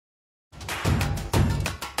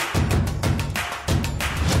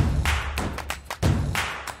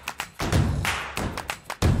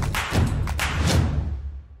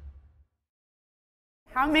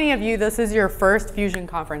How many of you, this is your first Fusion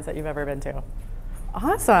conference that you've ever been to?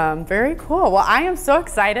 Awesome, very cool. Well, I am so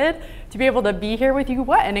excited to be able to be here with you.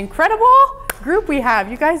 What an incredible group we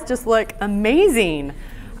have. You guys just look amazing.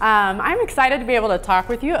 I'm excited to be able to talk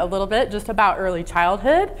with you a little bit just about early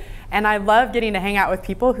childhood. And I love getting to hang out with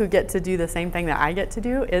people who get to do the same thing that I get to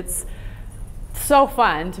do. It's so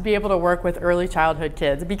fun to be able to work with early childhood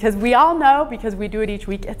kids because we all know, because we do it each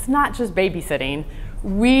week, it's not just babysitting.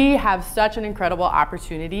 We have such an incredible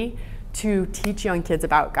opportunity to teach young kids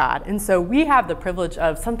about God. And so we have the privilege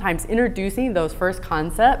of sometimes introducing those first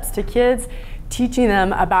concepts to kids, teaching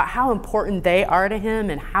them about how important they are to Him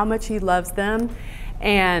and how much He loves them,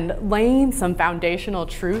 and laying some foundational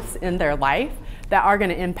truths in their life that are going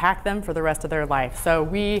to impact them for the rest of their life. So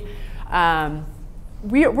we're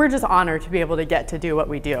just honored to be able to get to do what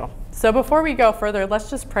we do. So before we go further, let's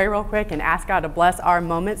just pray real quick and ask God to bless our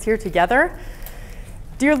moments here together.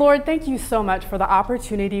 Dear Lord, thank you so much for the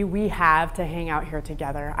opportunity we have to hang out here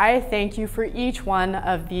together. I thank you for each one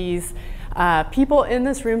of these people in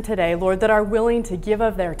this room today, Lord, that are willing to give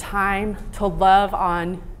of their time to love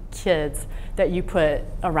on kids that you put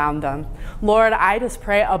around them. Lord, I just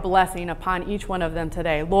pray a blessing upon each one of them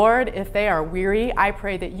today. Lord, if they are weary, I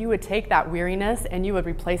pray that you would take that weariness and you would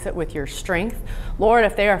replace it with your strength. Lord,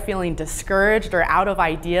 if they are feeling discouraged or out of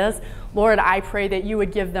ideas, Lord, I pray that you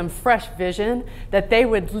would give them fresh vision, that they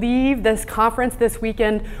would leave this conference this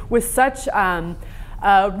weekend with such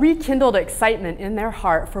rekindled excitement in their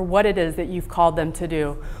heart for what it is that you've called them to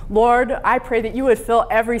do. Lord, I pray that you would fill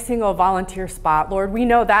every single volunteer spot. Lord, we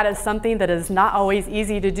know that is something that is not always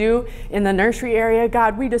easy to do in the nursery area.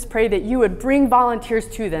 God, we just pray that you would bring volunteers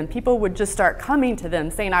to them. People would just start coming to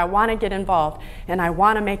them saying, I want to get involved and I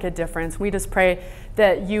want to make a difference. We just pray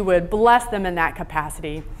that you would bless them in that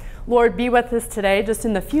capacity. Lord, be with us today, just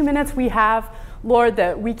in the few minutes we have. Lord,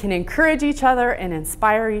 that we can encourage each other and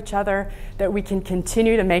inspire each other, that we can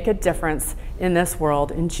continue to make a difference in this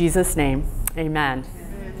world. In Jesus' name, amen.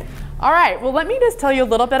 All right, well, let me just tell you a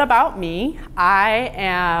little bit about me. I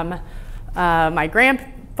am, my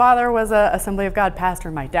grandfather was an Assembly of God pastor.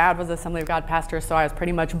 My dad was an Assembly of God pastor, so I was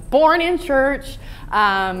pretty much born in church,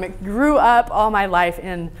 grew up all my life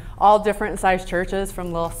in all different sized churches,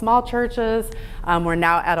 from little small churches. We're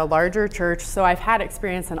now at a larger church, so I've had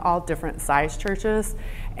experience in all different sized churches,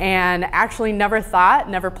 and actually never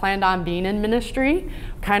planned on being in ministry,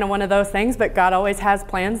 kind of one of those things, but God always has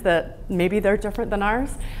plans that maybe they're different than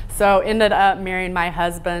ours. So ended up marrying my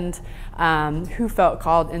husband, who felt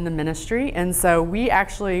called in the ministry, and so we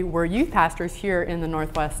actually were youth pastors here in the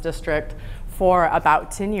Northwest District for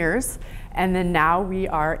about 10 years. And then now we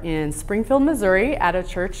are in Springfield, Missouri at a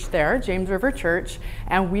church there, James River Church.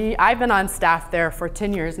 And I've been on staff there for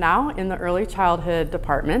 10 years now in the early childhood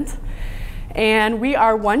department. And we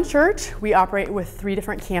are one church. We operate with 3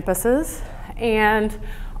 different campuses. And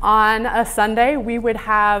on a Sunday, we would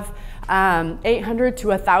have 800 to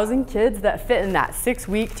 1,000 kids that fit in that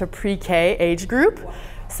 6-week to pre-K age group.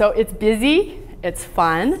 So it's busy, it's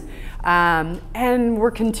fun. And we're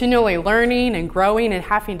continually learning and growing and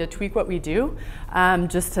having to tweak what we do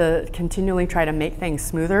just to continually try to make things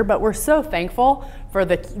smoother. But we're so thankful for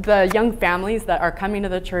the young families that are coming to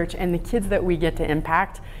the church and the kids that we get to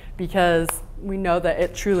impact, because we know that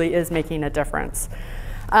it truly is making a difference.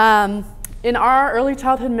 In our early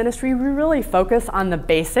childhood ministry, we really focus on the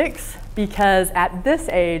basics, because at this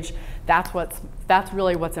age, that's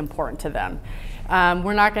really what's important to them.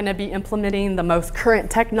 We're not going to be implementing the most current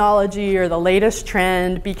technology or the latest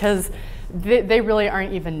trend, because they really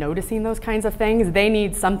aren't even noticing those kinds of things. They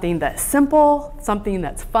need something that's simple, something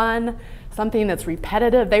that's fun, something that's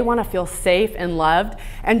repetitive. They want to feel safe and loved,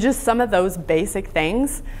 and just some of those basic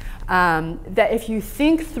things. That if you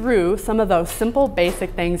think through some of those simple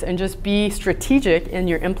basic things and just be strategic in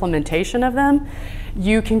your implementation of them,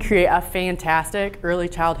 you can create a fantastic early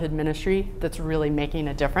childhood ministry that's really making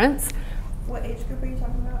a difference. What age group are you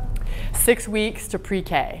talking about? 6 weeks to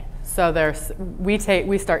pre-K. So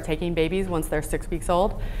we start taking babies once they're 6 weeks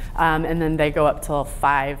old, and then they go up till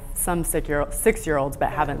 5. Some 6-year-olds, but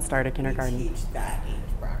haven't started kindergarten. We teach that age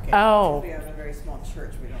bracket. Oh. We have a very small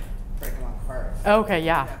church. We don't break them apart. Okay,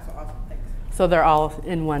 yeah. That's awesome. Thanks. So they're all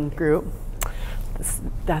in one group.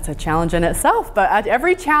 That's a challenge in itself, but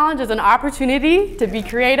every challenge is an opportunity to be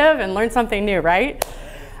creative and learn something new, right?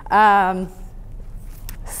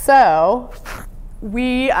 So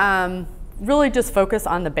we really just focus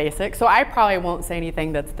on the basics. So I probably won't say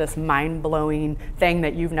anything that's this mind-blowing thing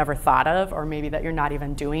that you've never thought of, or maybe that you're not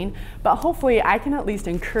even doing. But hopefully I can at least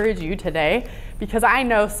encourage you today, because I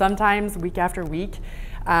know sometimes week after week,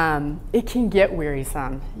 it can get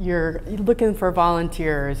wearisome. You're looking for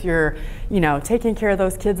volunteers. You're, taking care of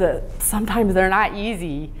those kids that sometimes they're not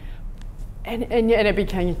easy, and it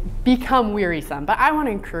can become wearisome. But I want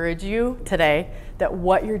to encourage you today that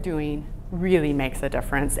what you're doing really makes a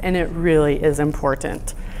difference, and it really is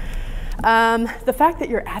important. The fact that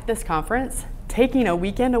you're at this conference, taking a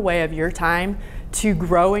weekend away of your time to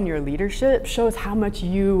grow in your leadership, shows how much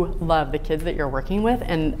you love the kids that you're working with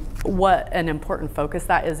and what an important focus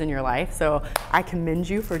that is in your life. So I commend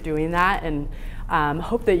you for doing that, and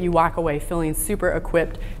hope that you walk away feeling super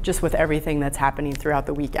equipped just with everything that's happening throughout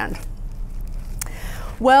the weekend.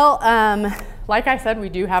 Well, like I said, we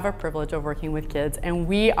do have a privilege of working with kids, and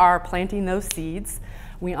we are planting those seeds.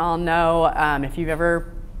 We all know, if you've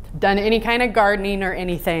ever done any kind of gardening or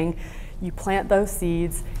anything, you plant those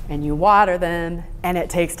seeds and you water them, and it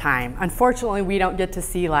takes time. Unfortunately, we don't get to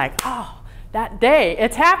see that day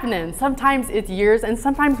it's happening. Sometimes it's years, and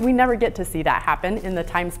sometimes we never get to see that happen in the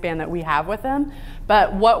time span that we have with them.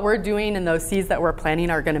 But what we're doing and those seeds that we're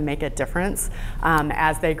planting are going to make a difference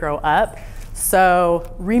as they grow up.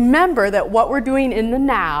 So remember that what we're doing in the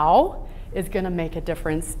now is going to make a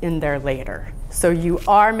difference in their later. So you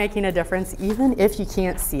are making a difference even if you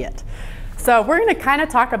can't see it. So we're going to kind of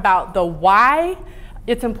talk about the why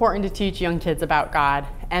it's important to teach young kids about God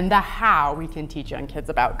and the how we can teach young kids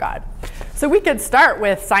about God. So we could start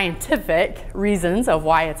with scientific reasons of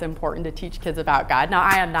why it's important to teach kids about God. Now,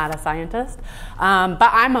 I am not a scientist, but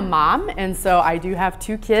I'm a mom, and so I do have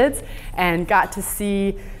 2 kids and got to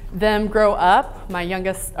see them grow up.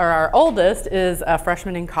 Our oldest is a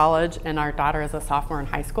freshman in college, and our daughter is a sophomore in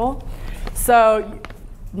high school. So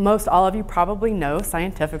most all of you probably know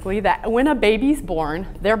scientifically that when a baby's born,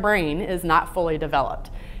 their brain is not fully developed.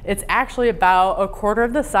 It's actually about a quarter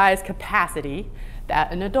of the size capacity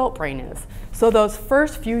that an adult brain is. So those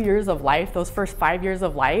first few years of life, those first 5 years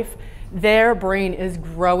of life, their brain is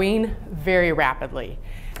growing very rapidly.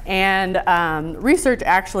 And research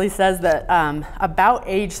actually says that about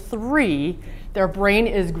age 3, their brain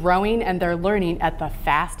is growing and they're learning at the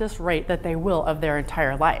fastest rate that they will of their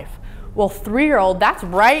entire life. Well, 3-year-old, that's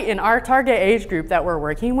right in our target age group that we're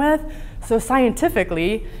working with. So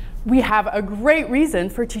scientifically, we have a great reason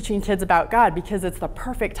for teaching kids about God, because it's the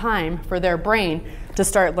perfect time for their brain to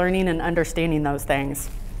start learning and understanding those things.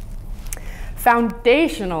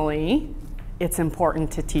 Foundationally, it's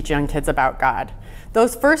important to teach young kids about God.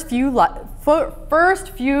 Those first few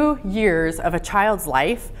years of a child's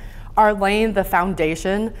life are laying the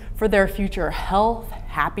foundation for their future health,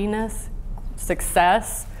 happiness,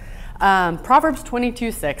 success. Proverbs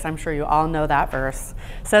 22:6, I'm sure you all know that verse,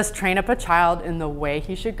 says, "Train up a child in the way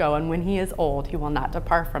he should go, and when he is old, he will not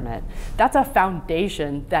depart from it." That's a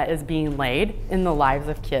foundation that is being laid in the lives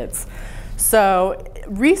of kids. So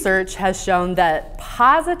research has shown that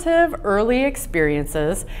positive early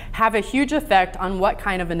experiences have a huge effect on what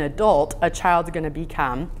kind of an adult a child's going to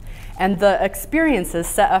become, and the experiences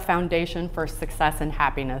set a foundation for success and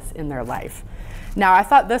happiness in their life. Now, I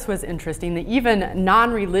thought this was interesting that even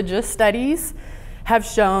non-religious studies have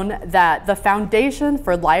shown that the foundation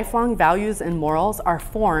for lifelong values and morals are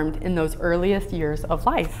formed in those earliest years of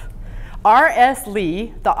life. R.S.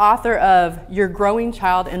 Lee, the author of Your Growing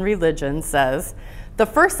Child in Religion, says, "The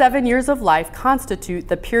first 7 years of life constitute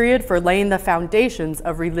the period for laying the foundations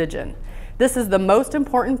of religion. This is the most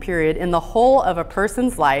important period in the whole of a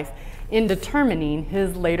person's life in determining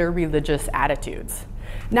his later religious attitudes."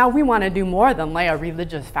 Now, we want to do more than lay a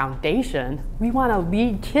religious foundation. We want to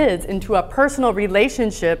lead kids into a personal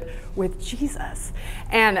relationship with Jesus.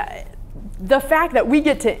 And the fact that we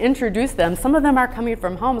get to introduce them, some of them are coming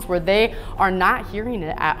from homes where they are not hearing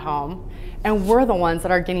it at home, and we're the ones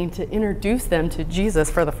that are getting to introduce them to Jesus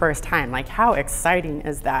for the first time. Like, how exciting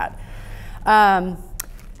is that?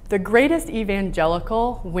 The greatest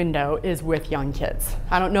evangelical window is with young kids.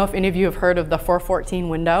 I don't know if any of you have heard of the 414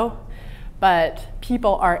 window, but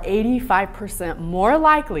people are 85% more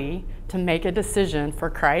likely to make a decision for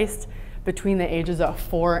Christ between the ages of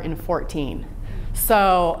 4 and 14.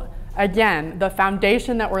 So again, the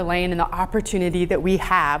foundation that we're laying and the opportunity that we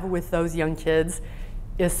have with those young kids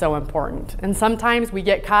is so important. And sometimes we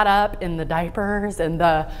get caught up in the diapers and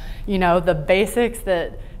the basics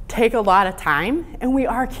that take a lot of time, and we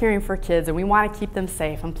are caring for kids and we want to keep them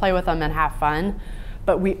safe and play with them and have fun,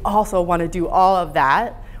 but we also want to do all of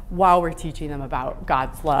that while we're teaching them about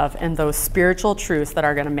God's love and those spiritual truths that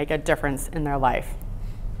are going to make a difference in their life.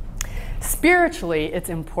 Spiritually, it's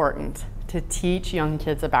important to teach young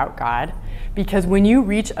kids about God, because when you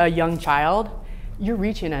reach a young child, you're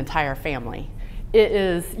reaching an entire family.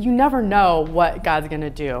 You never know what God's going to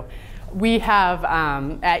do. we have,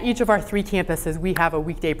 at each of our 3 campuses, we have a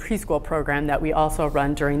weekday preschool program that we also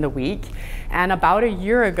run during the week. And about a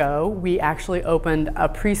year ago, we actually opened a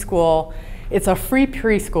preschool. It's a free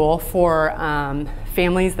preschool for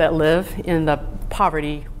families that live in the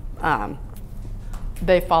poverty,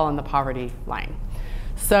 they fall in the poverty line.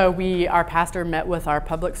 So our pastor met with our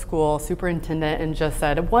public school superintendent and just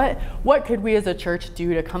said, what could we as a church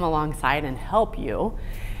do to come alongside and help you?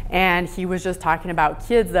 And he was just talking about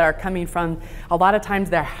kids that are coming from, a lot of times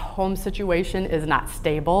their home situation is not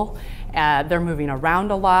stable. They're moving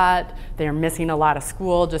around a lot. They're missing a lot of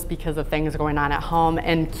school just because of things going on at home.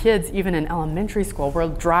 And kids, even in elementary school, were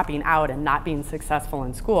dropping out and not being successful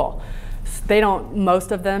in school.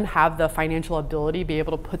 Most of them have the financial ability to be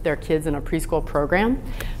able to put their kids in a preschool program.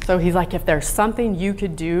 So he's like, if there's something you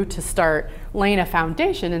could do to start laying a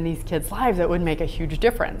foundation in these kids' lives, it would make a huge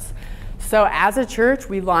difference. So as a church,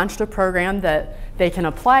 we launched a program that they can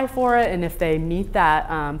apply for it, and if they meet that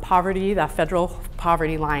that federal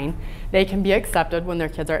poverty line, they can be accepted when their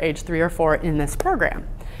kids are age 3 or 4 in this program.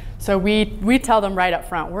 So we tell them right up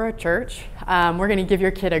front, we're a church. We're going to give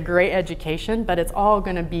your kid a great education, but it's all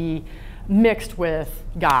going to be mixed with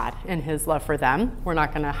God and His love for them. We're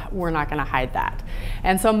not going to hide that.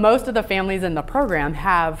 And so most of the families in the program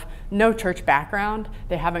have no church background.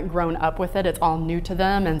 They haven't grown up with it. It's all new to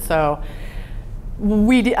them. And so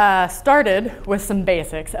we started with some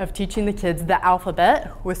basics of teaching the kids the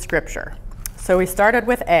alphabet with scripture. So we started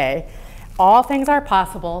with A. All things are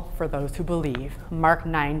possible for those who believe. Mark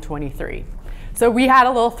 9:23. So we had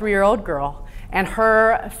a little 3-year-old girl, and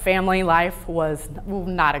her family life was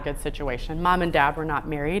not a good situation. Mom and dad were not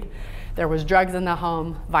married. There was drugs in the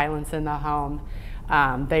home, violence in the home.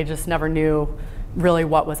 They just never knew really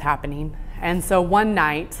what was happening. And so one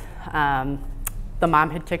night, the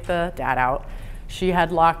mom had kicked the dad out. She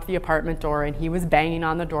had locked the apartment door, and he was banging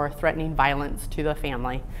on the door, threatening violence to the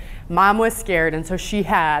family. Mom was scared, and so she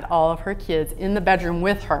had all of her kids in the bedroom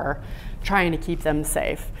with her, trying to keep them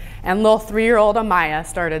safe. And little 3-year-old Amaya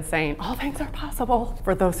started saying, all things are possible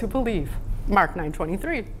for those who believe. Mark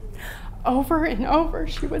 9:23. Over and over,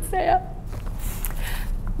 she would say it.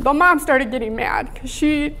 The mom started getting mad because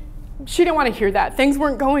she didn't want to hear that. Things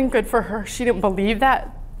weren't going good for her. She didn't believe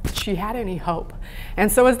that she had any hope.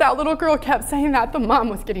 And so as that little girl kept saying that, the mom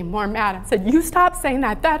was getting more mad and said, you stop saying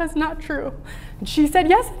that. That is not true. And she said,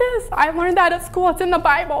 yes, it is. I learned that at school. It's in the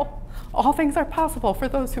Bible. All things are possible for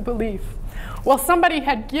those who believe. Well, somebody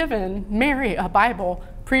had given Mary a Bible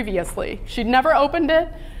previously. She'd never opened it,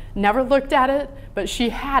 never looked at it, but she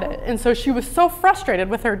had it. And so she was so frustrated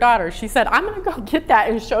with her daughter. She said, I'm going to go get that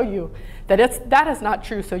and show you that that is not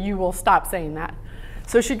true, so you will stop saying that.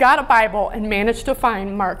 So she got a Bible and managed to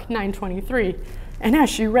find Mark 9:23. And as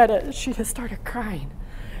she read it, she just started crying.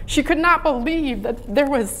 She could not believe that there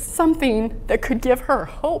was something that could give her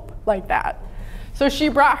hope like that. So she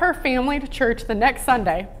brought her family to church the next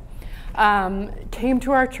Sunday, came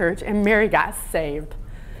to our church, and Mary got saved.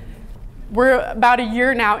 We're about a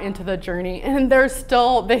year now into the journey, and they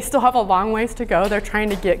still have a long ways to go. They're trying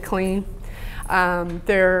to get clean.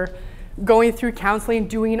 They're going through counseling,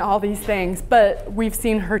 doing all these things, but we've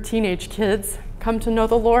seen her teenage kids come to know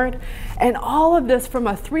the Lord. And all of this from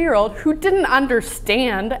a 3-year-old who didn't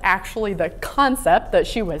understand actually the concept that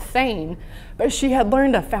she was saying, but she had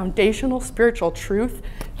learned a foundational spiritual truth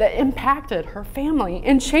that impacted her family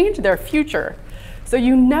and changed their future. So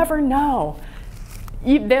you never know.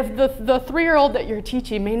 The 3-year-old that you're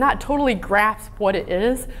teaching may not totally grasp what it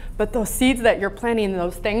is, but those seeds that you're planting,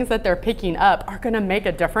 those things that they're picking up are going to make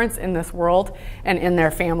a difference in this world and in their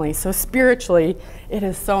family. So spiritually, it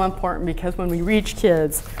is so important because when we reach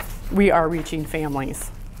kids, we are reaching families.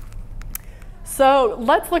 So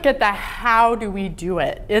let's look at the how do we do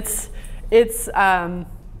it. It's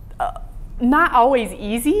not always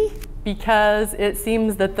easy, because it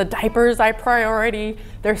seems that the diapers are priority.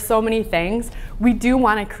 There's so many things. We do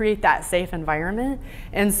want to create that safe environment.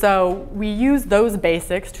 And so we use those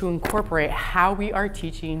basics to incorporate how we are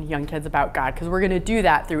teaching young kids about God, because we're going to do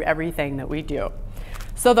that through everything that we do.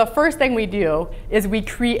 So the first thing we do is we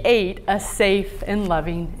create a safe and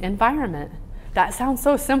loving environment. That sounds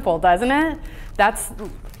so simple, doesn't it? That's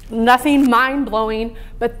nothing mind-blowing,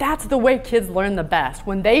 but that's the way kids learn the best.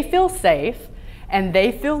 When they feel safe and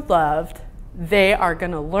they feel loved, they are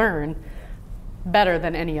going to learn better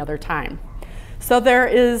than any other time. So there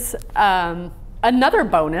is another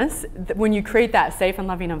bonus when you create that safe and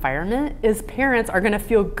loving environment is parents are going to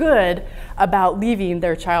feel good about leaving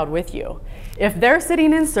their child with you. If they're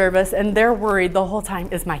sitting in service and they're worried the whole time,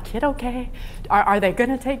 is my kid okay? Are they going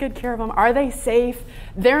to take good care of them? Are they safe?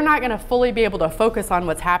 They're not going to fully be able to focus on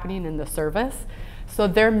what's happening in the service. So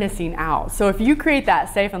they're missing out. So if you create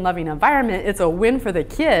that safe and loving environment, it's a win for the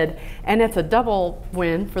kid, and it's a double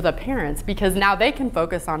win for the parents, because now they can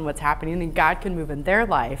focus on what's happening and God can move in their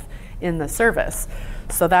life in the service.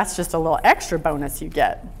 So that's just a little extra bonus you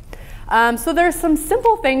get. So there's some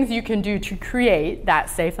simple things you can do to create that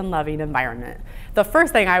safe and loving environment. The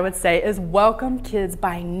first thing I would say is welcome kids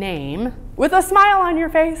by name with a smile on your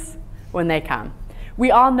face when they come.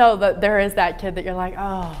 We all know that there is that kid that you're like,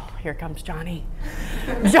 oh, here comes Johnny.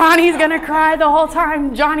 Johnny's gonna cry the whole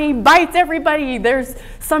time. Johnny bites everybody. There's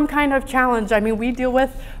some kind of challenge. I mean, we deal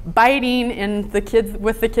with biting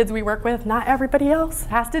with the kids we work with. Not everybody else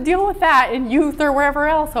has to deal with that in youth or wherever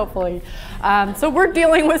else, hopefully. So we're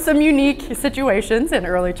dealing with some unique situations in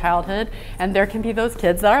early childhood, and there can be those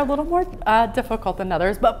kids that are a little more difficult than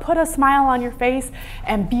others, but put a smile on your face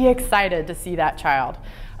and be excited to see that child.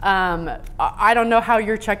 I don't know how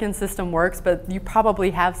your check-in system works, but you probably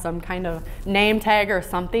have some kind of name tag or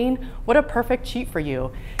something. What a perfect cheat for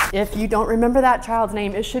you. If you don't remember that child's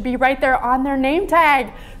name, it should be right there on their name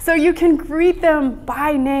tag so you can greet them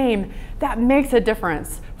by name. That makes a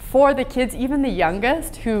difference. For the kids, even the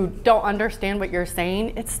youngest, who don't understand what you're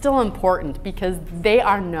saying, it's still important because they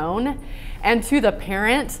are known. And to the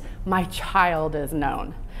parent, my child is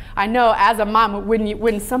known. I know as a mom,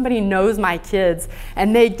 when somebody knows my kids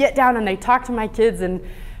and they get down and they talk to my kids and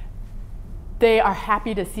they are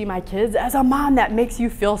happy to see my kids, as a mom, that makes you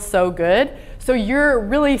feel so good. So you're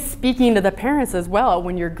really speaking to the parents as well.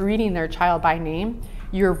 When you're greeting their child by name,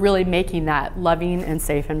 you're really making that loving and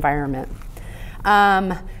safe environment.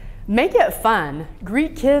 Make it fun.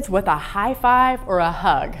 Greet kids with a high five or a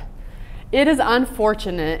hug. It is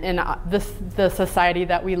unfortunate in the society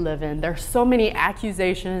that we live in. There's so many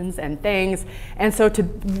accusations and things, and so to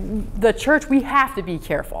the church, we have to be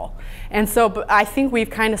careful. And so I think we've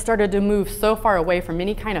kind of started to move so far away from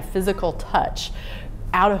any kind of physical touch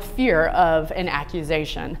out of fear of an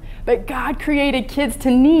accusation. But God created kids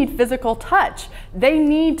to need physical touch. They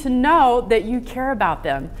need to know that you care about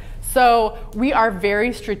them. So we are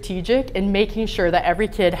very strategic in making sure that every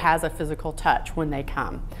kid has a physical touch when they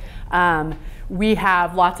come. We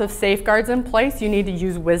have lots of safeguards in place. You need to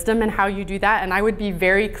use wisdom in how you do that, and I would be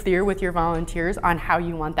very clear with your volunteers on how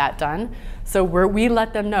you want that done. So we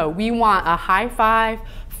let them know we want a high five,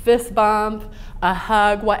 fist bump, a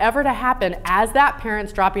hug, whatever to happen as that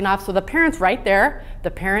parent's dropping off. So the parent's right there,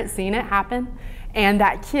 the parent's seeing it happen, and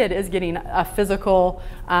that kid is getting a physical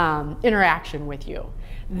interaction with you.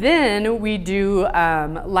 Then we do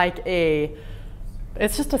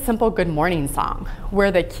it's just a simple good morning song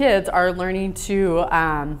where the kids are learning to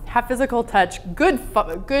have physical touch, good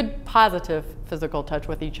positive physical touch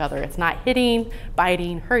with each other. It's not hitting,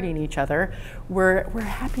 biting, hurting each other. We're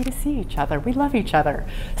happy to see each other. We love each other.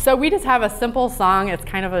 So we just have a simple song. It's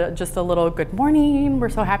kind of just a little good morning. We're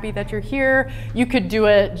so happy that you're here. You could do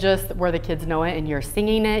it just where the kids know it and you're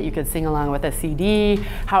singing it. You could sing along with a CD,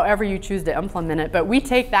 however you choose to implement it. But we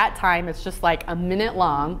take that time. It's just like a minute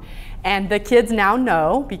long. And the kids now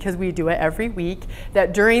know, because we do it every week,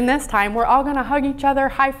 that during this time we're all gonna hug each other,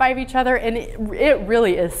 high five each other, and it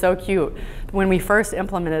really is so cute. When we first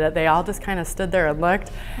implemented it, they all just kind of stood there and looked.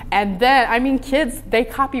 And then, I mean, kids, they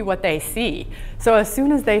copy what they see. So as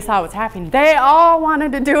soon as they saw what's happening, they all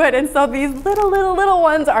wanted to do it. And so these little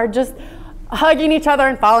ones are just hugging each other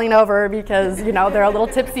and falling over because, you know, they're a little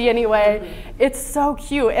tipsy anyway. It's so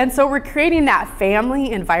cute. And so we're creating that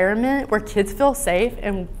family environment where kids feel safe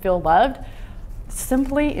and feel loved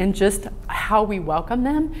simply in just how we welcome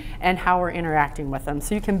them and how we're interacting with them.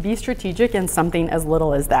 So you can be strategic in something as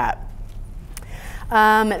little as that.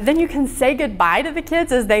 Then you can say goodbye to the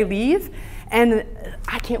kids as they leave, and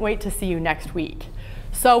I can't wait to see you next week.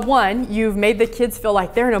 So one, you've made the kids feel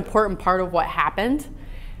like they're an important part of what happened.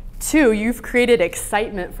 Two, you've created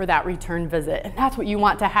excitement for that return visit, and that's what you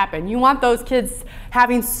want to happen. You want those kids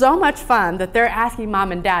having so much fun that they're asking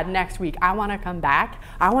mom and dad next week, I want to come back.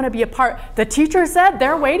 I want to be a part. The teacher said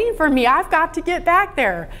they're waiting for me. I've got to get back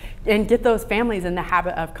there, and get those families in the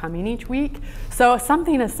habit of coming each week. So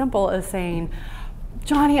something as simple as saying,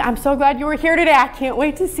 Johnny, I'm so glad you were here today. I can't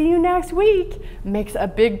wait to see you next week. Makes a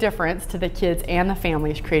big difference to the kids and the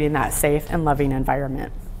families, creating that safe and loving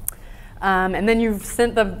environment. And then you've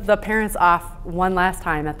sent the parents off one last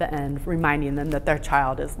time at the end, reminding them that their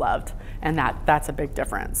child is loved, and that's a big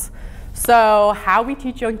difference. So how we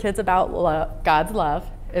teach young kids about God's love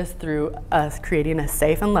is through us creating a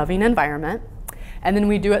safe and loving environment, and then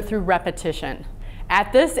we do it through repetition.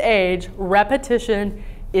 At this age, repetition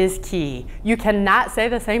is key. You cannot say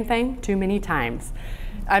the same thing too many times.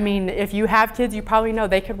 I mean, if you have kids, you probably know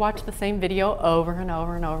they could watch the same video over and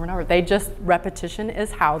over and over and over. Repetition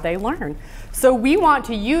is how they learn. So we want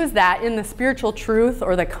to use that in the spiritual truth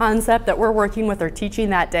or the concept that we're working with or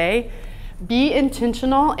teaching that day. Be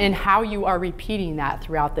intentional in how you are repeating that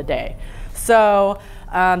throughout the day. So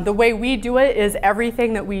the way we do it is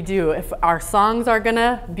everything that we do. If our songs are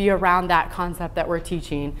gonna be around that concept that we're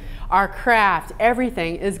teaching, our craft,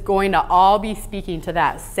 everything is going to all be speaking to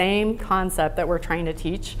that same concept that we're trying to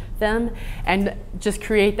teach them, and just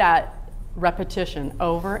create that repetition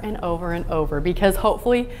over and over and over, because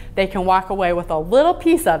hopefully they can walk away with a little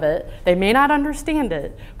piece of it. They may not understand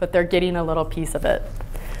it, but they're getting a little piece of it.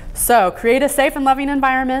 So create a safe and loving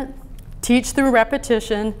environment, teach through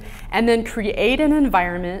repetition, and then create an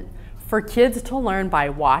environment for kids to learn by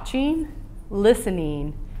watching,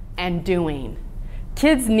 listening, and doing.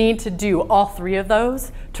 Kids need to do all three of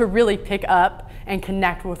those to really pick up and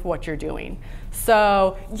connect with what you're doing.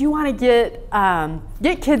 So you want to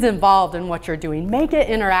get kids involved in what you're doing. Make it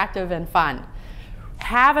interactive and fun.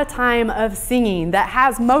 Have a time of singing that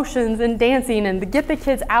has motions and dancing, and get the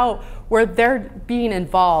kids out where they're being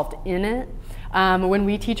involved in it. When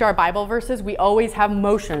we teach our Bible verses, we always have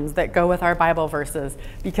motions that go with our Bible verses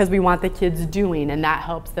because we want the kids doing, and that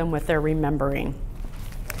helps them with their remembering.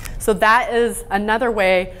 So that is another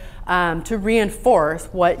way to reinforce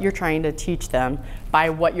what you're trying to teach them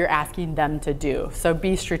by what you're asking them to do. So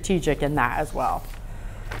be strategic in that as well.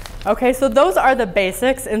 Okay, so those are the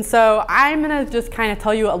basics. And so I'm gonna just kind of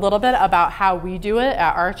tell you a little bit about how we do it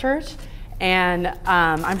at our church. And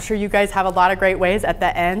I'm sure you guys have a lot of great ways at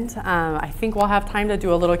the end. I think we'll have time to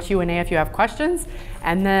do a little Q&A if you have questions.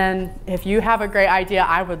 And then if you have a great idea,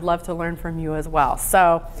 I would love to learn from you as well.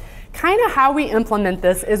 So kind of how we implement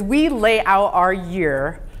this is we lay out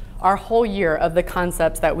our whole year of the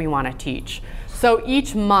concepts that we want to teach. So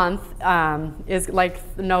each month is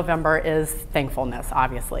like November is thankfulness,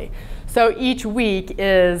 obviously. So each week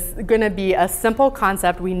is going to be a simple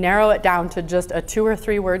concept. We narrow it down to just a 2 or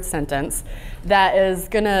 3 word sentence that is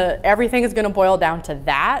everything is going to boil down to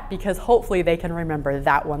that, because hopefully they can remember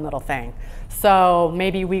that one little thing. So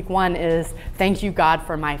maybe week 1 is thank you God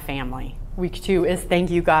for my family. Week 2 is thank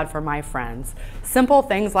you God for my friends. Simple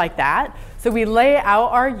things like that. So we lay out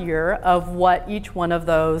our year of what each one of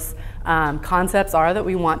those concepts are that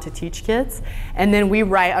we want to teach kids. And then we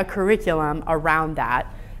write a curriculum around that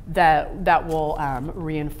will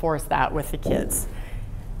reinforce that with the kids.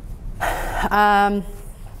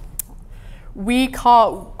 We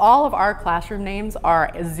call all of our classroom names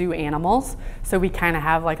are zoo animals. So we kind of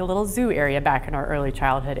have like a little zoo area back in our early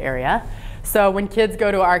childhood area. So when kids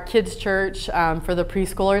go to our kids' church for the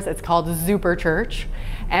preschoolers, it's called Zooper Church.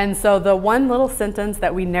 And so the one little sentence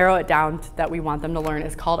that we narrow it down to, that we want them to learn,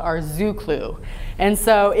 is called our zoo clue. And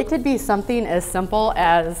so it could be something as simple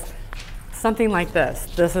as something like this.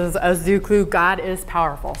 This is a zoo clue: God is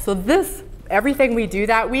powerful. So everything we do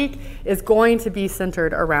that week is going to be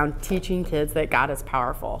centered around teaching kids that God is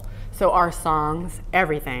powerful. So our songs,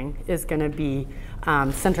 everything is going to be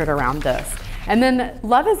centered around this. And then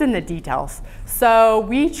love is in the details. So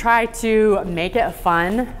we try to make it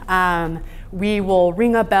fun. We will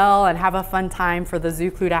ring a bell and have a fun time for the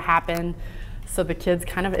zoo clue to happen. So the kids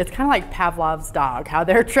it's kind of like Pavlov's dog, how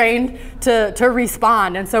they're trained to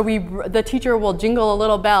respond. And so the teacher will jingle a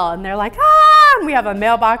little bell and they're like, ah, and we have a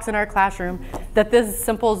mailbox in our classroom that this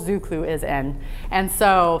simple zoo clue is in. And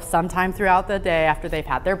so sometime throughout the day, after they've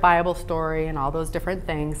had their Bible story and all those different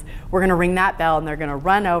things, we're gonna ring that bell and they're gonna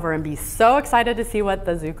run over and be so excited to see what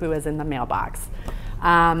the zoo clue is in the mailbox.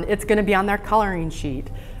 It's gonna be on their coloring sheet.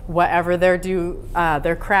 Whatever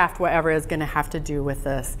their craft, whatever is going to have to do with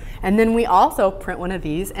this. And then we also print one of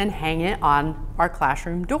these and hang it on our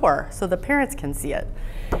classroom door so the parents can see it.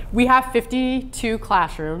 We have 52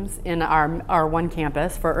 classrooms in our one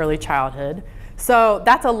campus for early childhood. So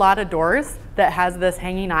that's a lot of doors that has this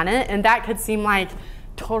hanging on it, and that could seem like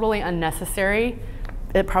totally unnecessary.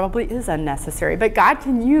 It probably is unnecessary, but God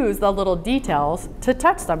can use the little details to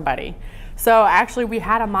touch somebody. So actually we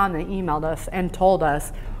had a mom that emailed us and told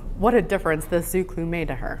us what a difference this zoo clue made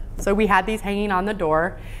to her. So we had these hanging on the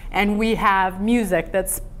door, and we have music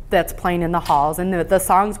that's playing in the halls, and the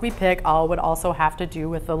songs we pick all would also have to do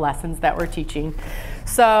with the lessons that we're teaching.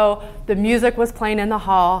 So the music was playing in the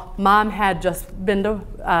hall. Mom had just been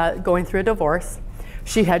going through a divorce.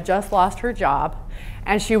 She had just lost her job,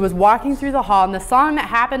 and she was walking through the hall, and the song that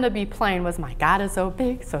happened to be playing was "My God is so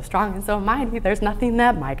big, so strong and so mighty, there's nothing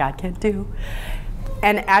that my God can't do."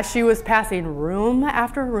 And as she was passing room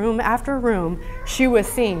after room after room, she was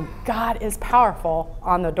seeing "God is powerful"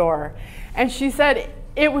 on the door. And she said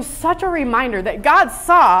it was such a reminder that God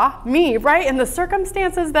saw me, right, in the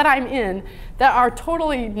circumstances that I'm in that are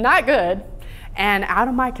totally not good and out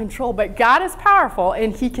of my control, but God is powerful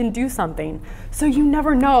and he can do something. So you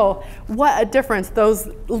never know what a difference those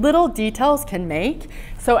little details can make.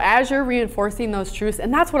 So as you're reinforcing those truths,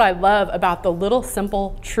 and that's what I love about the little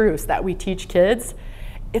simple truths that we teach kids,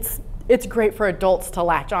 it's great for adults to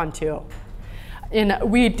latch on to. And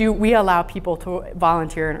we allow people to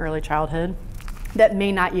volunteer in early childhood that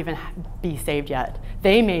may not even be saved yet.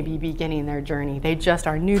 They may be beginning their journey. They just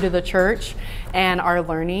are new to the church and are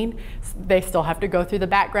learning. They still have to go through the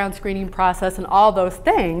background screening process and all those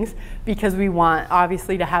things because we want,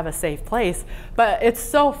 obviously, to have a safe place. But it's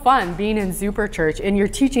so fun being in Zuper Church and you're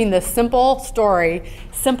teaching this simple story,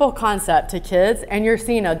 simple concept to kids, and you're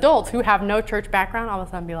seeing adults who have no church background all of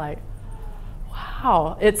a sudden be like,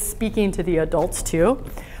 wow, it's speaking to the adults too.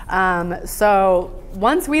 So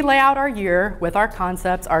once we lay out our year with our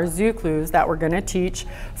concepts, our zoo clues that we're going to teach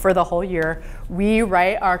for the whole year, we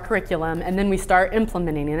write our curriculum and then we start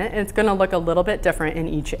implementing it. And it's going to look a little bit different in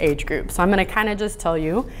each age group. So I'm going to kind of just tell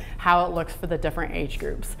you how it looks for the different age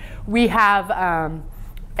groups. We have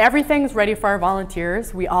everything's ready for our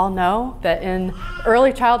volunteers. We all know that in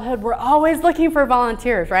early childhood, we're always looking for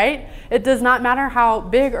volunteers, right? It does not matter how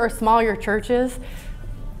big or small your church is.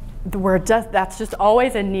 That's just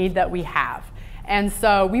always a need that we have. And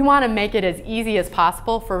so we want to make it as easy as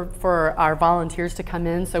possible for our volunteers to come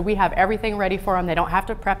in. So we have everything ready for them. They don't have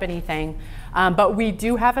to prep anything. But we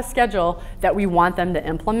do have a schedule that we want them to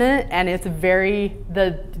implement, and it's the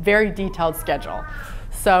very detailed schedule.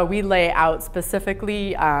 So we lay out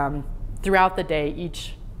specifically throughout the day,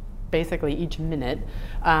 basically each minute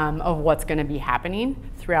of what's going to be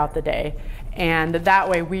happening throughout the day. And that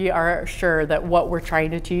way we are sure that what we're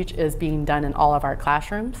trying to teach is being done in all of our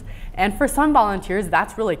classrooms. And for some volunteers,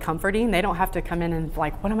 that's really comforting. They don't have to come in and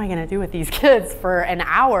like, what am I going to do with these kids for an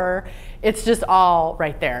hour? It's just all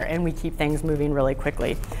right there, and we keep things moving really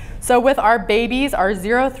quickly. So with our babies, our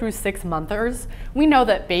 0 through 6 monthers, we know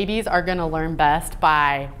that babies are going to learn best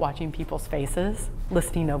by watching people's faces,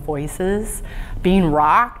 listening to voices, being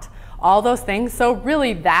rocked, all those things. So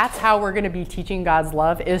really that's how we're going to be teaching God's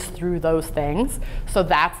love, is through those things. So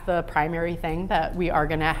that's the primary thing that we are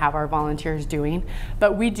going to have our volunteers doing.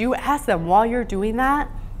 But we do ask them, while you're doing that,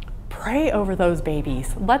 pray over those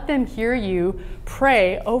babies. Let them hear you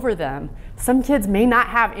pray over them. Some kids may not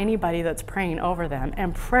have anybody that's praying over them,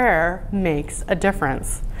 and prayer makes a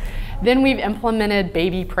difference. Then we've implemented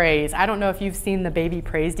baby praise. I don't know if you've seen the baby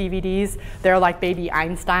praise DVDs. They're like Baby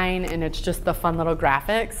Einstein, and it's just the fun little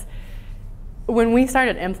graphics. When we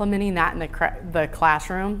started implementing that in the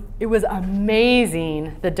classroom, it was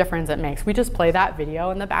amazing the difference it makes. We just play that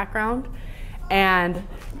video in the background. And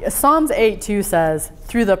Psalms 8:2 says,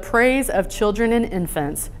 "Through the praise of children and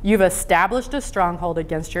infants, you've established a stronghold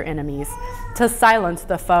against your enemies to silence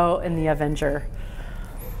the foe and the avenger."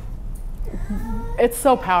 It's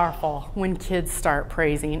so powerful when kids start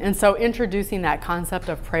praising. And so introducing that concept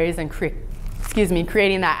of praise and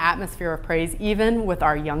creating that atmosphere of praise, even with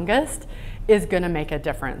our youngest, is going to make a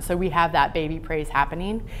difference. So we have that baby praise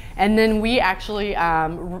happening. And then we actually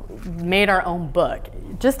made our own book.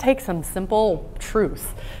 Just take some simple truths.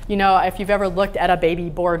 You know, if you've ever looked at a baby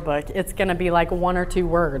board book, it's going to be like 1 or 2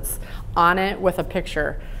 words on it with a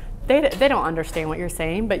picture. They don't understand what you're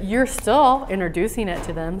saying, but you're still introducing it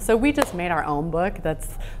to them. So we just made our own book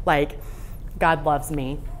that's like, God loves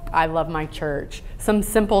me, I love my church. Some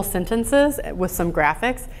simple sentences with some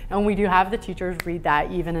graphics, and we do have the teachers read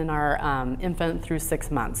that even in our infant through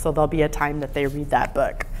 6 months. So there'll be a time that they read that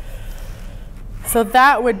book. So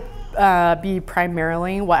that would be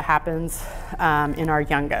primarily what happens in our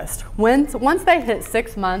youngest. Once they hit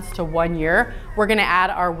 6 months to 1 year, we're going to add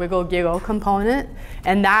our wiggle giggle component,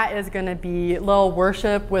 and that is going to be little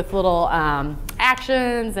worship with little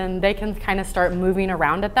actions, and they can kind of start moving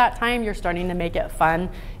around at that time. You're starting to make it fun,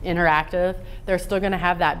 interactive. They're still going to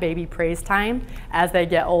have that baby praise time. As they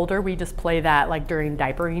get older, we just play that like during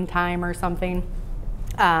diapering time or something,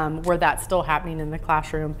 where that's still happening in the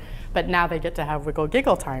classroom. But now they get to have wiggle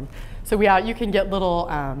giggle time. So you can get little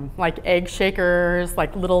like egg shakers,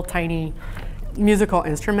 like little tiny musical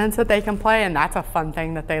instruments that they can play, and that's a fun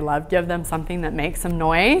thing that they love. Give them something that makes some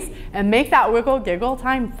noise and make that wiggle giggle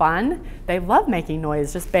time fun. They love making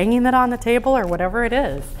noise, just banging it on the table or whatever it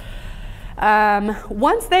is.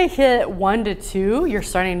 Once they hit 1 to 2, you're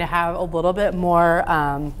starting to have a little bit more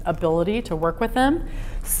ability to work with them.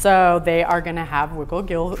 So they are going to have wiggle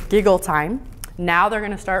giggle time. Now they're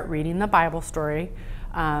going to start reading the Bible story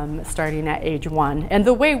starting at age 1. And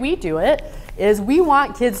the way we do it is we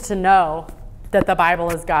want kids to know that the Bible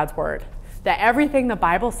is God's word. that everything the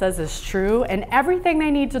Bible says is true, and everything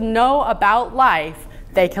they need to know about life,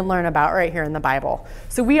 they can learn about right here in the Bible.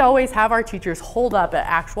 So we always have our teachers hold up an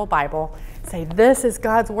actual Bible, say, this is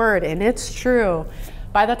God's word, and it's true.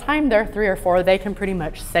 By the time they're 3 or 4, they can pretty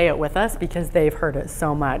much say it with us because they've heard it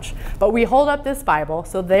so much. But we hold up this Bible,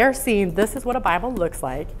 so they're seeing this is what a Bible looks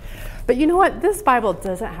like. But you know what? This Bible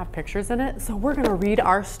doesn't have pictures in it, so we're going to read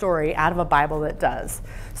our story out of a Bible that does.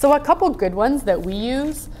 So a couple good ones that we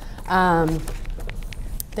use,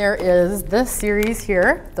 there is this series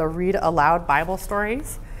here, the Read Aloud Bible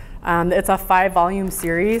Stories. It's a 5-volume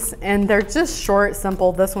series, and they're just short,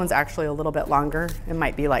 simple. This one's actually a little bit longer. It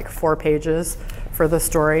might be like 4 pages for the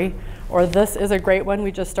story. Or this is a great one.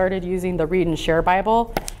 We just started using the Read and Share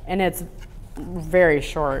Bible, and it's very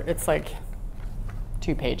short. It's like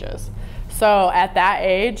 2 pages. So at that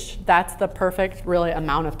age, that's the perfect really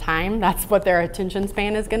amount of time. That's what their attention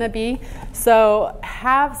span is going to be. So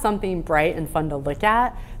have something bright and fun to look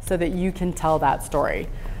at so that you can tell that story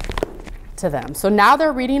to them. So now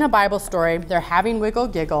they're reading a Bible story. They're having wiggle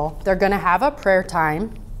giggle. They're going to have a prayer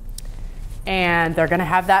time, and they're going to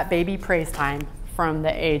have that baby praise time from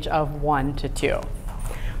the age of 1 to 2.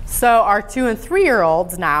 So our 2 and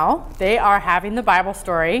 3-year-olds now, they are having the Bible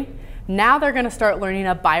story. Now they're going to start learning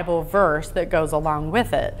a Bible verse that goes along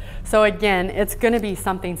with it. So again, it's going to be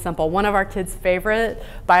something simple. One of our kids' favorite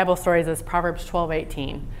Bible stories is Proverbs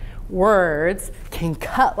 12:18. Words can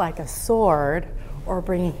cut like a sword or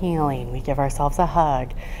bring healing. We give ourselves a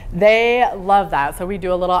hug. They love that. So we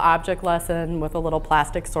do a little object lesson with a little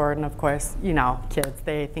plastic sword. And of course, you know, kids,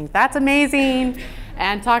 they think that's amazing.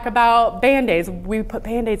 And talk about Band-Aids. We put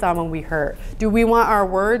Band-Aids on when we hurt. Do we want our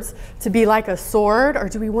words to be like a sword, or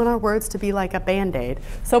do we want our words to be like a Band-Aid?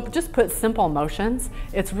 So just put simple motions.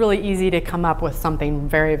 It's really easy to come up with something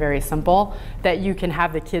very, very simple that you can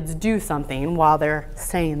have the kids do something while they're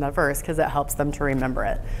saying the verse, because it helps them to remember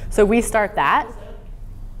it. So we start that.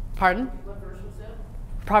 Pardon? What verse was that?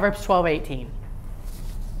 Proverbs 12:18.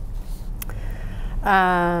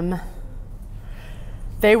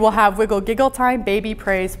 They will have wiggle giggle time, baby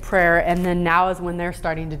praise, prayer, and then now is when they're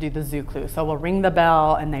starting to do the zoo clue. So we'll ring the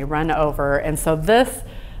bell and they run over. And so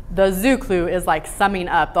the zoo clue is like summing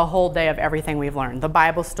up the whole day of everything we've learned. The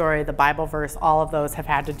Bible story, the Bible verse, all of those have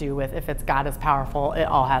had to do with, if it's God is powerful, it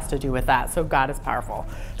all has to do with that. So God is powerful.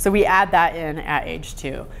 So we add that in at age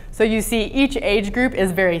 2. So you see each age group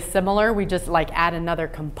is very similar. We just like add another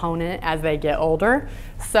component as they get older.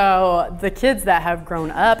 So the kids that have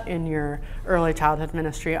grown up in your early childhood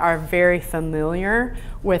ministry are very familiar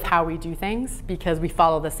with how we do things because we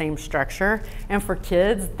follow the same structure. And for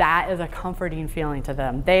kids, that is a comforting feeling to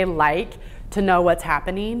them. They like to know what's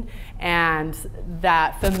happening, and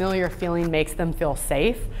that familiar feeling makes them feel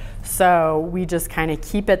safe. So we just kind of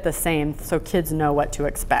keep it the same so kids know what to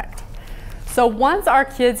expect. So once our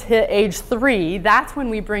kids hit age 3, that's when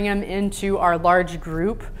we bring them into our large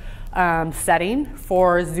group setting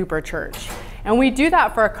for Zuper Church. And we do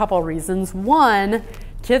that for a couple reasons. One,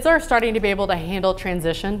 kids are starting to be able to handle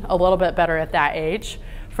transition a little bit better at that age.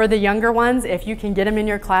 For the younger ones, if you can get them in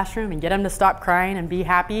your classroom and get them to stop crying and be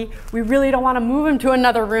happy, we really don't want to move them to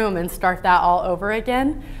another room and start that all over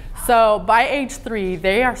again. So by age 3,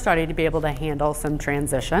 they are starting to be able to handle some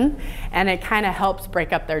transition, and it kind of helps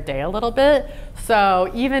break up their day a little bit.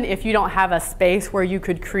 So even if you don't have a space where you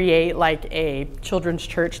could create like a children's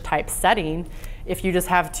church type setting, if you just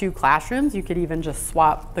have 2 classrooms, you could even just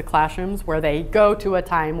swap the classrooms where they go to a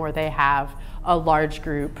time where they have a large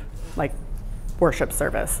group like worship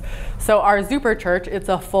service. So our Zuper Church, it's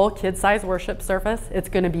a full kid-size worship service. It's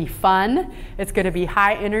going to be fun. It's going to be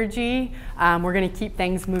high energy. We're going to keep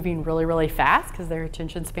things moving really, really fast because their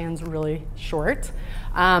attention span's really short.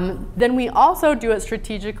 Then we also do it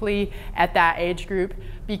strategically at that age group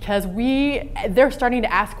because they're starting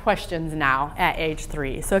to ask questions now at age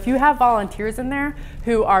 3. So if you have volunteers in there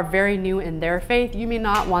who are very new in their faith, you may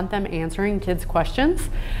not want them answering kids' questions.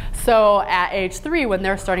 So at age 3, when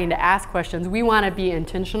they're starting to ask questions, we want to be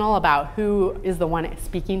intentional about who is the one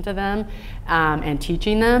speaking to them and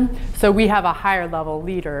teaching them. So we have a higher level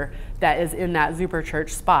leader that is in that Zuper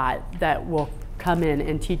Church spot that will come in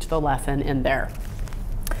and teach the lesson in there.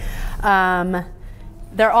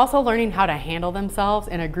 They're also learning how to handle themselves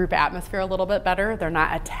in a group atmosphere a little bit better. They're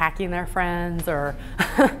not attacking their friends or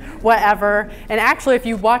whatever. And actually, if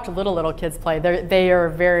you watch little kids play, they are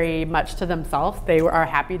very much to themselves. They are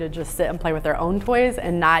happy to just sit and play with their own toys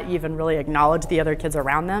and not even really acknowledge the other kids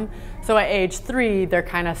around them. So at age 3, they're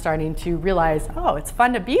kind of starting to realize, oh, it's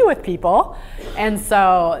fun to be with people. And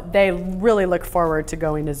so they really look forward to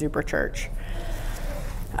going to Zuper Church.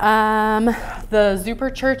 The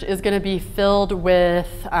Zuper Church is going to be filled with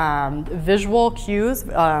visual cues.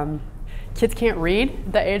 Kids can't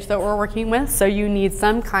read the age that we're working with, so you need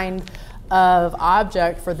some kind of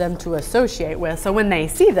object for them to associate with. So when they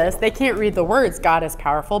see this, they can't read the words God is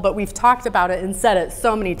powerful, but we've talked about it and said it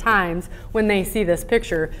so many times. When they see this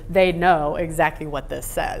picture, they know exactly what this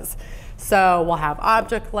says. So we'll have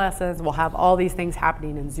object lessons, we'll have all these things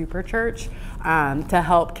happening in Zuper Church to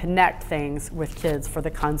help connect things with kids for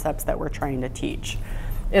the concepts that we're trying to teach.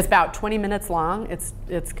 It's about 20 minutes long.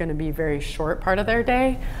 It's going to be a very short part of their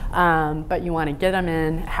day, but you want to get them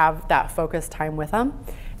in, have that focused time with them,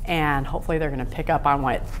 and hopefully they're going to pick up on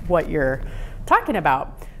what you're talking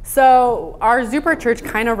about. So our Zuper Church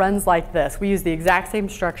kind of runs like this. We use the exact same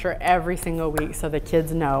structure every single week so the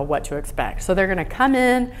kids know what to expect. So they're going to come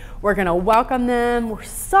in, we're going to welcome them. We're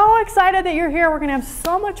so excited that you're here. We're going to have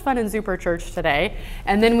so much fun in Zuper Church today.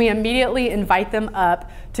 And then we immediately invite them up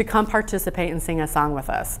to come participate and sing a song with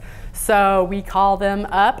us. So we call them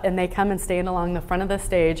up and they come and stand along the front of the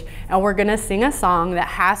stage, and we're going to sing a song that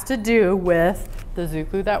has to do with the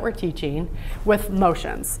Zuku that we're teaching with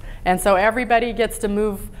motions. And so everybody gets to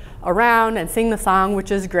move around and sing the song,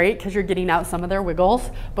 which is great because you're getting out some of their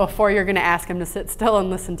wiggles before you're going to ask them to sit still and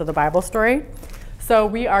listen to the Bible story. So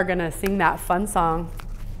we are going to sing that fun song,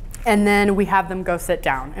 and then we have them go sit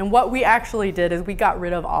down. And what we actually did is we got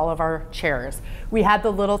rid of all of our chairs. We had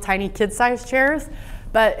the little tiny kid-sized chairs,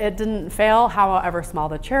 but it didn't fail however small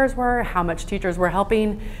the chairs were, how much teachers were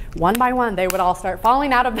helping. One by one, they would all start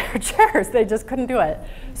falling out of their chairs. They just couldn't do it.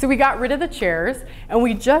 So we got rid of the chairs, and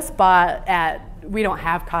we just bought we don't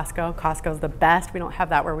have Costco. Costco's the best. We don't have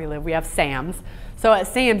that where we live. We have Sam's. So at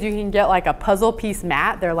Sam's, you can get like a puzzle piece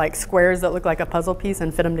mat. They're like squares that look like a puzzle piece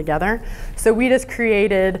and fit them together. So we just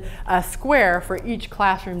created a square for each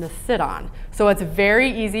classroom to sit on. So it's very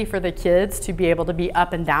easy for the kids to be able to be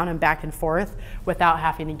up and down and back and forth without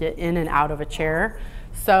having to get in and out of a chair.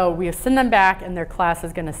 So we send them back and their class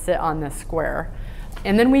is going to sit on this square.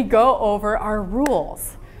 And then we go over our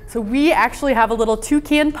rules. So we actually have a little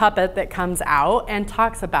toucan puppet that comes out and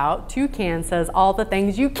talks about, toucan says all the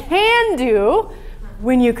things you can do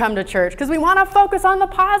when you come to church, because we want to focus on the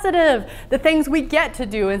positive, the things we get to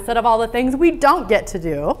do instead of all the things we don't get to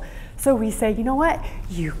do. So we say, you know what?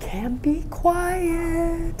 You can be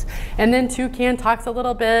quiet. And then toucan talks a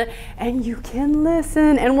little bit and you can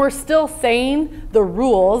listen. And we're still saying the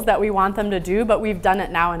rules that we want them to do, but we've done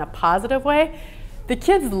it now in a positive way. The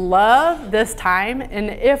kids love this time, and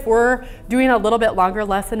if we're doing a little bit longer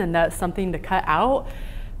lesson and that's something to cut out,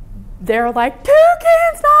 they're like,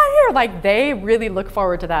 toucan's not here. Like, they really look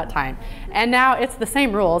forward to that time. And now it's the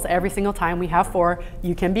same rules every single time. We have 4.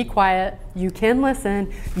 You can be quiet, you can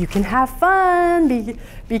listen, you can have fun,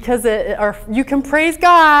 or you can praise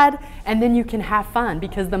God, and then you can have fun,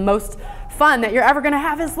 because the most fun that you're ever going to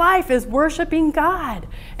have in life is worshiping God.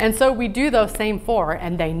 And so we do those same 4,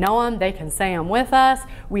 and they know them. They can say them with us.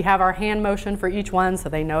 We have our hand motion for each one so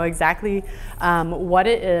they know exactly what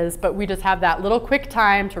it is, but we just have that little quick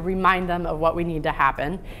time to remind them of what we need to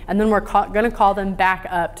happen. And then we're going to call them back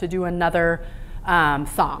up to do another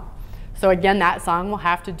song. So again, that song will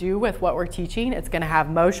have to do with what we're teaching. It's going to have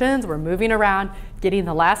motions. We're moving around, getting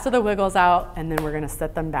the last of the wiggles out, and then we're going to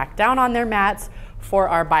set them back down on their mats for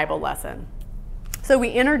our Bible lesson. So we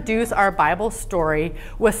introduce our Bible story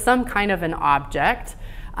with some kind of an object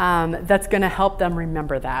that's going to help them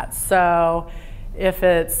remember that. So if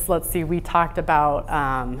it's, let's see, we talked about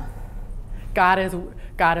God is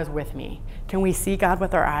with me. Can we see God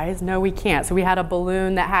with our eyes? No, we can't. So we had a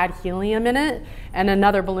balloon that had helium in it and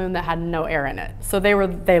another balloon that had no air in it. So they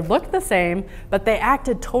looked the same, but they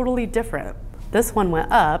acted totally different. This one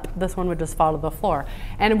went up, this one would just fall to the floor.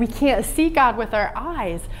 And we can't see God with our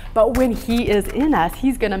eyes, but when He is in us,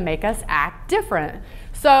 He's gonna make us act different.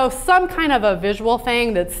 So some kind of a visual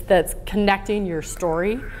thing that's connecting your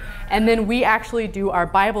story. And then we actually do our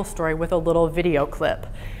Bible story with a little video clip.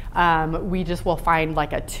 We just will find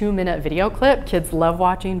like a 2-minute video clip. Kids love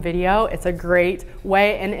watching video. It's a great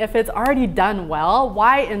way. And if it's already done well,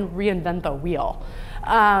 why reinvent the wheel?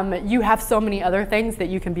 You have so many other things that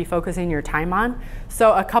you can be focusing your time on.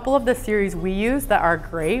 So a couple of the series we use that are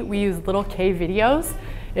great, we use little K videos.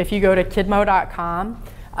 If you go to kidmo.com,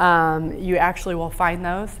 you actually will find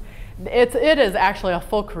those. It is actually a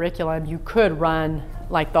full curriculum. You could run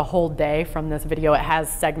like the whole day from this video. It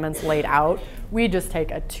has segments laid out. We just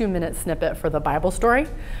take a 2-minute snippet for the Bible story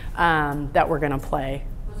that we're gonna play.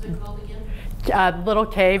 What's it called again? Little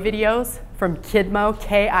K videos from Kidmo,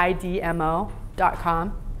 KIDMO.com.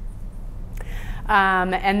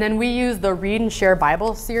 And then we use the Read and Share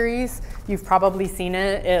Bible series. You've probably seen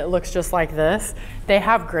it. It looks just like this. They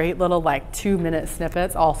have great little like 2-minute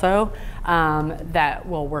snippets also that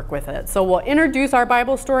will work with it. So we'll introduce our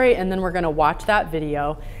Bible story and then we're going to watch that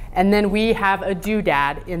video. And then we have a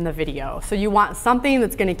doodad in the video. So you want something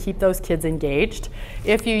that's going to keep those kids engaged.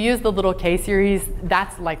 If you use the little K series,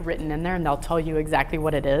 that's like written in there and they'll tell you exactly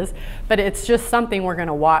what it is. But it's just something we're going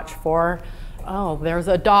to watch for. Oh, there's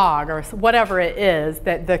a dog or whatever it is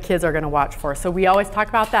that the kids are going to watch for. So we always talk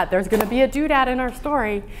about that. There's going to be a doodad in our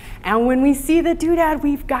story. And when we see the doodad,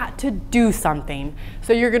 we've got to do something.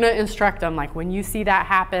 So you're going to instruct them, like when you see that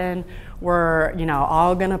happen, we're,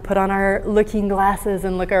 all going to put on our looking glasses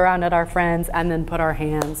and look around at our friends and then put our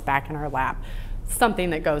hands back in our lap.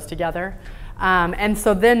 Something that goes together. And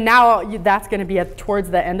so then now that's going to be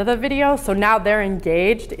towards the end of the video. So now they're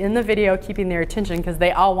engaged in the video, keeping their attention because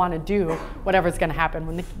they all want to do whatever's going to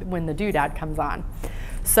happen when the doodad comes on.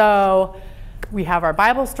 So we have our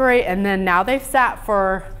Bible story, and then now they've sat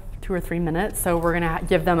for 2 or 3 minutes. So we're going to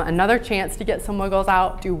give them another chance to get some wiggles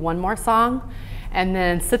out, do one more song, and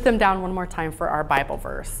then sit them down one more time for our Bible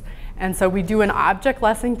verse. And so we do an object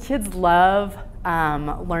lesson. Kids love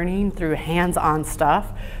learning through hands-on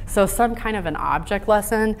stuff. So some kind of an object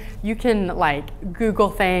lesson, you can like Google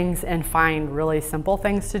things and find really simple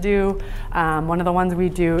things to do. One of the ones we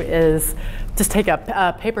do is just take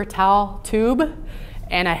a paper towel tube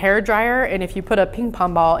and a hair dryer, and if you put a ping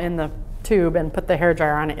pong ball in the tube and put the hair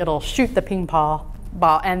dryer on it, it'll shoot the ping pong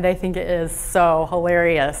ball, and they think it is so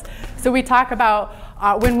hilarious. So we talk about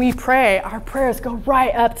when we pray, our prayers go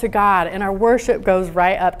right up to God and our worship goes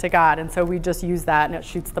right up to God. And so we just use that and it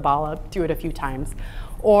shoots the ball up. Do it a few times.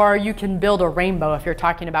 Or you can build a rainbow if you're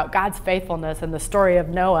talking about God's faithfulness and the story of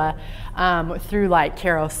Noah through like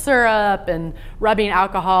Caro syrup and rubbing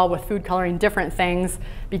alcohol with food coloring, different things.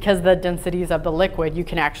 Because the densities of the liquid, you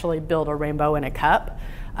can actually build a rainbow in a cup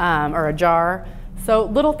or a jar. So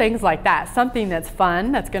little things like that, something that's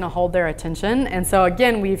fun, that's going to hold their attention. And so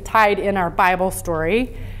again, we've tied in our Bible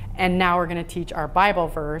story, and now we're going to teach our Bible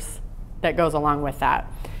verse that goes along with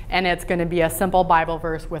that. And it's going to be a simple Bible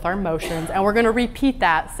verse with our motions, and we're going to repeat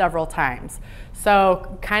that several times.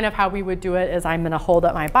 So kind of how we would do it is I'm going to hold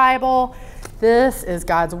up my Bible. This is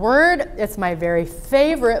God's Word. It's my very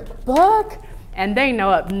favorite book. And they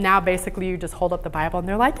know it. Now basically you just hold up the Bible and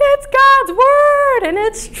they're like, it's God's Word and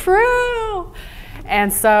it's true.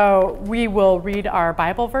 And so we will read our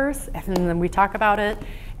Bible verse and then we talk about it.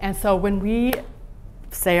 And so when we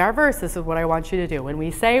say our verse, this is what I want you to do. When we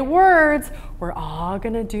say words, we're all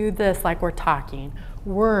going to do this like we're talking.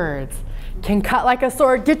 Words can cut like a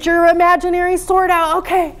sword. Get your imaginary sword out.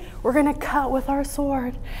 Okay, we're going to cut with our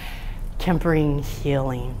sword. Can bring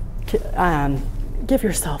healing. Give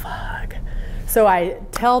yourself a hug. So I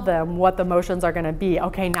tell them what the motions are going to be.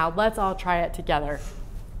 Okay, now let's all try it together.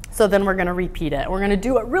 So then we're going to repeat it. We're going to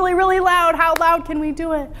do it really, really loud. How loud can we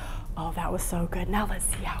do it? Oh, that was so good. Now let's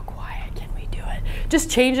see how quiet can we do it. Just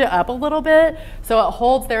change it up a little bit so it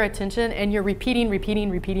holds their attention and you're repeating,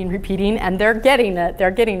 and they're getting it.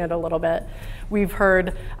 They're getting it a little bit. We've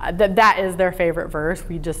heard that is their favorite verse.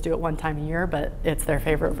 We just do it one time a year, but it's their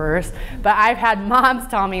favorite verse. But I've had moms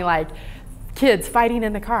tell me like, kids fighting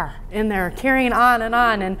in the car and they're carrying on,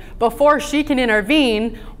 and before she can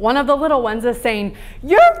intervene, one of the little ones is saying,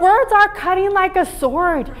 your words are cutting like a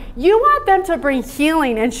sword. You want them to bring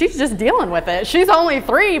healing, and she's just dealing with it. She's only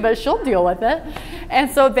 3, but she'll deal with it.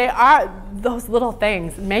 And so they are, those little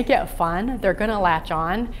things make it fun. They're going to latch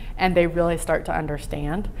on and they really start to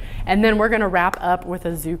understand. And then we're going to wrap up with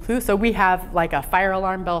a zoo clue. So we have like a fire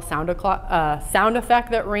alarm bell sound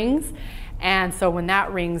effect that rings. And so when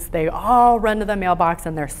that rings, they all run to the mailbox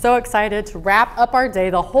and they're so excited to wrap up our day.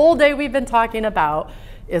 The whole day we've been talking about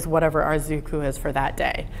is whatever our Zuku is for that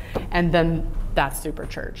day. And then that's Super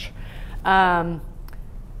Church.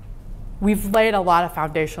 We've laid a lot of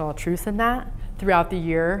foundational truths in that throughout the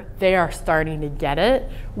year. They are starting to get it.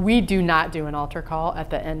 We do not do an altar call at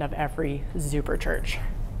the end of every Super Church.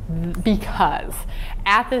 Because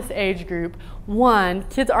at this age group, one,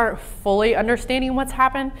 kids aren't fully understanding what's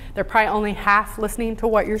happened. They're probably only half listening to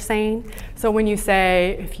what you're saying. So when you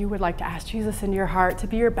say, if you would like to ask Jesus into your heart to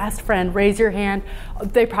be your best friend, raise your hand,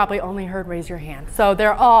 they probably only heard raise your hand. So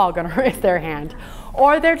they're all going to raise their hand.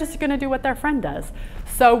 Or they're just going to do what their friend does.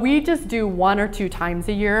 So we just do 1 or 2 times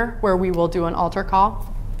a year where we will do an altar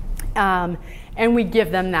call. And we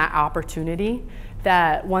give them that opportunity.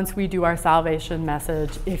 That once we do our salvation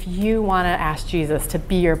message, if you want to ask Jesus to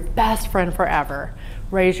be your best friend forever,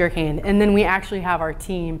 raise your hand. And then we actually have our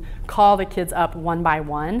team call the kids up one by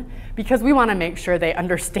one because we want to make sure they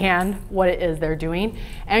understand what it is they're doing.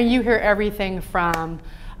 And you hear everything from,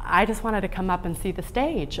 I just wanted to come up and see the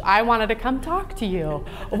stage. I wanted to come talk to you.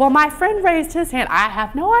 Well, my friend raised his hand. I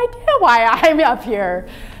have no idea why I'm up here.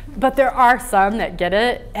 But there are some that get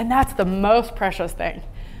it, and that's the most precious thing,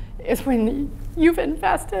 is when you've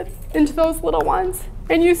invested into those little ones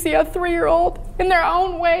and you see a 3-year-old in their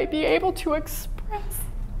own way be able to express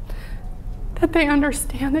that they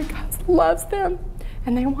understand that God loves them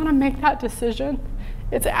and they want to make that decision.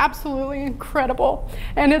 It's absolutely incredible.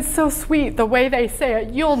 And it's so sweet the way they say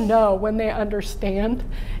it. You'll know when they understand.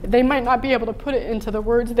 They might not be able to put it into the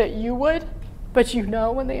words that you would, but you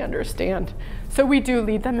know when they understand. So we do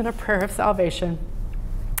lead them in a prayer of salvation.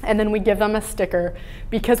 And then we give them a sticker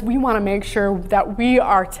because we want to make sure that we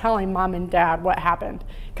are telling mom and dad what happened.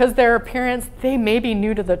 Because their parents, they may be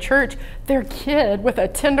new to the church. Their kid with a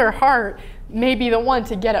tender heart may be the one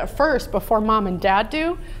to get it first before mom and dad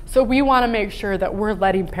do. So we want to make sure that we're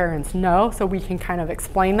letting parents know so we can kind of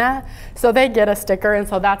explain that. So they get a sticker, and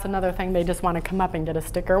so that's another thing. They just want to come up and get a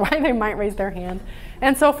sticker why they might raise their hand.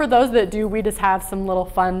 And so for those that do, we just have some little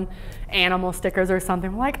fun animal stickers or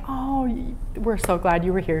something. We're like, oh, we're so glad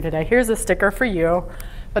you were here today. Here's a sticker for you.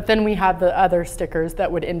 But then we have the other stickers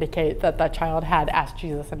that would indicate that that child had asked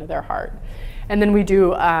Jesus into their heart. And then we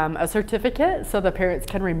do a certificate so the parents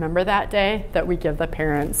can remember that day that we give the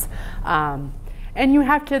parents. And you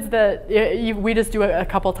have kids that we just do it a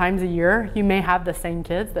couple times a year. You may have the same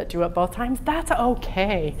kids that do it both times. That's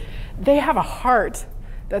okay. They have a heart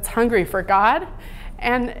that's hungry for God,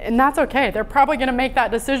 and that's okay. They're probably going to make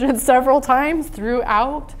that decision several times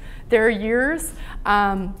throughout their years,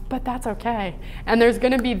 but that's okay. And there's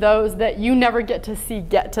going to be those that you never get to see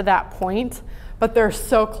get to that point, but they're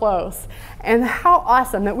so close. And how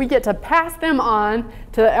awesome that we get to pass them on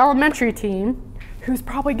to the elementary team who's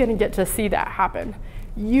probably going to get to see that happen.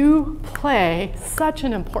 You play such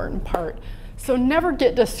an important part. So never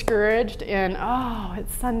get discouraged in, oh,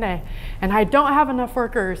 it's Sunday and I don't have enough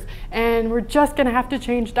workers and we're just going to have to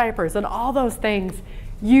change diapers and all those things.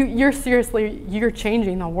 You're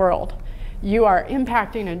changing the world. You are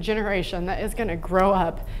impacting a generation that is going to grow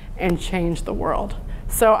up and change the world.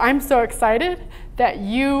 So I'm so excited that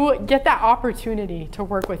you get that opportunity to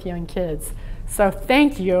work with young kids. So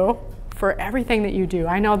thank you for everything that you do.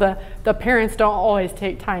 I know the parents don't always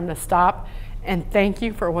take time to stop and thank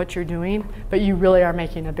you for what you're doing, but you really are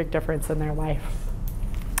making a big difference in their life.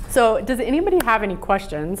 So does anybody have any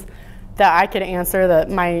questions that I could answer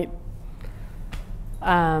that might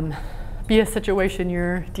be a situation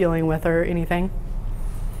you're dealing with or anything?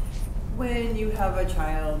 When you have a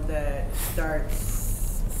child that starts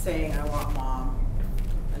saying, I want mom,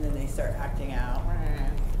 and then they start acting out.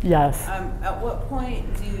 Yes. At what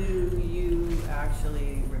point do you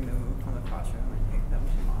actually remove them from the classroom and take them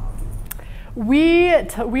to mom?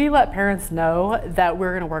 We let parents know that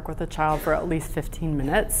we're going to work with the child for at least 15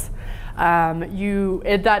 minutes.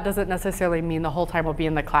 That doesn't necessarily mean the whole time will be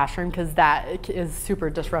in the classroom because that is super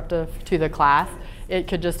disruptive to the class. It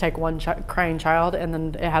could just take one crying child and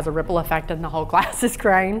then it has a ripple effect and the whole class is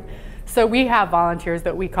crying. So we have volunteers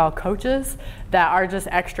that we call coaches that are just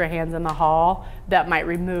extra hands in the hall that might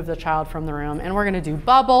remove the child from the room. And we're going to do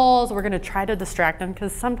bubbles. We're going to try to distract them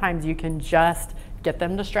because sometimes you can just get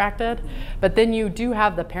them distracted. But then you do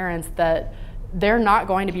have the parents that they're not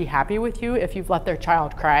going to be happy with you if you've let their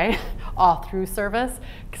child cry all through service.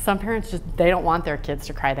 Some parents they don't want their kids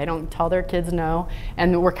to cry. They don't tell their kids no.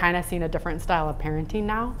 And we're kind of seeing a different style of parenting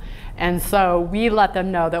now. And so we let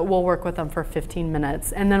them know that we'll work with them for 15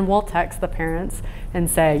 minutes. And then we'll text the parents and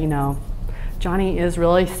say, you know, Johnny is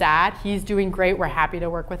really sad. He's doing great. We're happy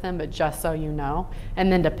to work with him, but just so you know.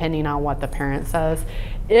 And then depending on what the parent says,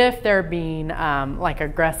 if they're being like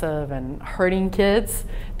aggressive and hurting kids,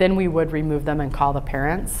 then we would remove them and call the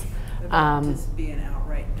parents. Just being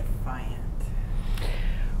outright defiant.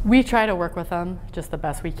 We try to work with them just the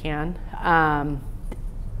best we can.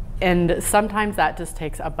 And sometimes that just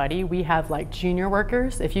takes a buddy. We have like junior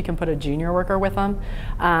workers, if you can put a junior worker with them.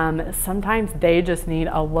 Sometimes they just need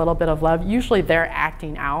a little bit of love. Usually they're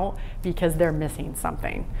acting out because they're missing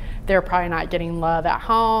something. They're probably not getting love at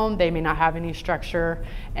home. They may not have any structure.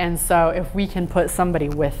 And so if we can put somebody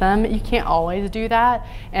with them, you can't always do that.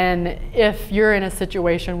 And if you're in a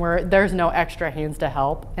situation where there's no extra hands to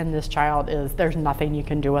help and this child there's nothing you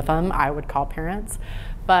can do with them, I would call parents.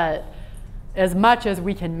 But as much as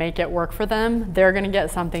we can make it work for them, they're going to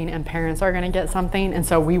get something and parents are going to get something. And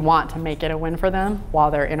so we want to make it a win for them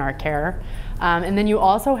while they're in our care. And then you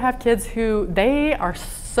also have kids who they are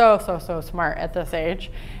so smart at this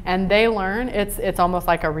age, and they learn it's almost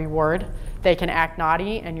like a reward. They can act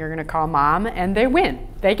naughty and you're going to call mom and they win.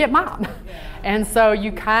 They get mom. And so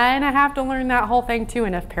you kind of have to learn that whole thing too.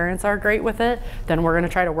 And if parents are great with it, then we're going to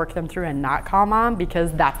try to work them through and not call mom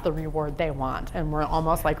because that's the reward they want. And we're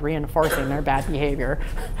almost like reinforcing their bad behavior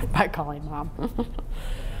by calling mom.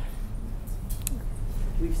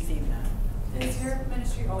 We've seen that. Has your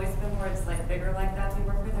ministry always been where it's like bigger like that to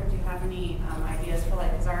work with, or do you have any ideas for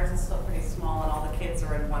like, because ours is still pretty small and all the kids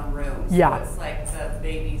are in one room. So Yeah. it's like the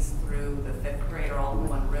babies through the 5th grade are all in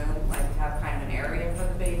one room, like have kind of an area for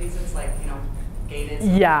the babies. It's like, you know, gated,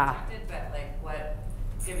 Yeah. protected, but like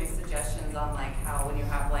give me suggestions on like how when you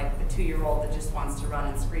have like the 2-year-old that just wants to run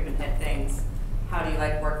and scream and hit things, how do you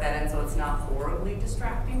like work that in so it's not horribly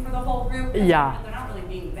distracting for the whole group? Yeah. They're not really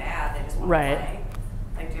being bad, they just want Right. to play.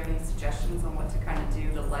 Like, do you have any suggestions on what to kind of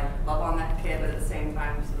do to like love on that kid, but at the same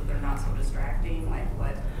time so that they're not so distracting? Like,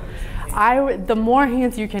 what are some things? The more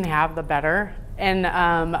hands you can have, the better. And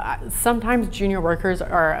sometimes junior workers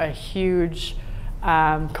are a huge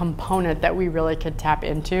component that we really could tap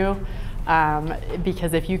into.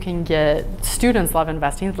 Because if you can get students love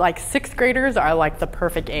investing, like 6th graders are like the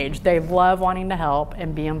perfect age. They love wanting to help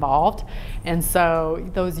and be involved. And so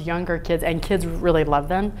those younger kids, and kids really love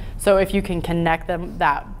them. So if you can connect them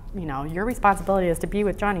that, you know, your responsibility is to be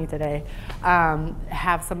with Johnny today,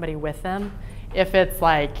 have somebody with them. If it's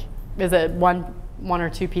like, is it one or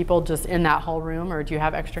 2 people just in that whole room, or do you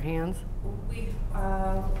have extra hands?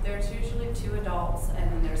 There's usually 2 adults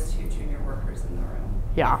and then there's 2 junior workers in the room.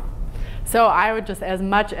 Yeah. So I would just, as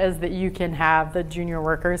much as that you can have the junior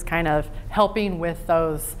workers kind of helping with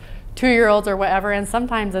those 2-year-olds or whatever, and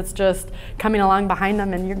sometimes it's just coming along behind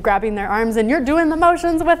them and you're grabbing their arms and you're doing the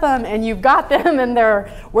motions with them and you've got them and they're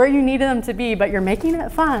where you need them to be, but you're making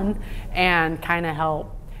it fun and kind of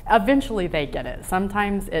help. Eventually they get it.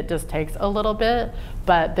 Sometimes it just takes a little bit,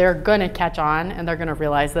 but they're gonna catch on and they're gonna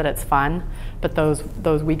realize that it's fun, but those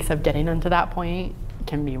weeks of getting into that point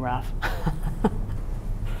can be rough.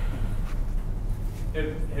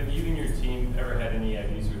 Have you and your team ever had any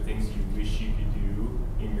ideas or things you wish you could do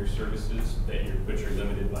in your services but you're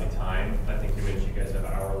limited by time? I think you mentioned you guys have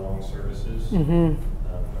hour-long services. Mm-hmm.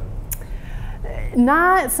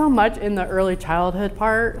 Not so much in the early childhood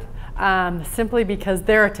part, simply because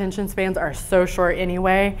their attention spans are so short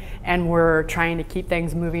anyway, and we're trying to keep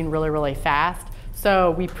things moving really, really fast.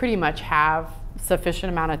 So we pretty much have sufficient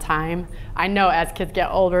amount of time. I know as kids get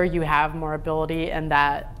older, you have more ability, and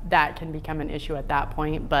that can become an issue at that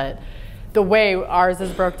point. But the way ours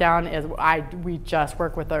is broke down is we just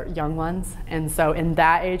work with the young ones, and so in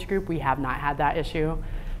that age group, we have not had that issue,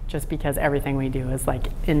 just because everything we do is like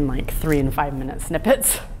in like 3 and 5 minute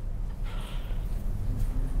snippets.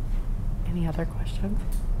 Any other questions?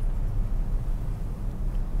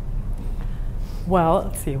 Well,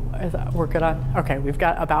 let's see. We're good on. Okay, we've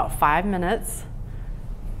got about 5 minutes.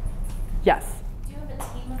 Yes. Do you have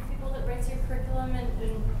a team of people that writes your curriculum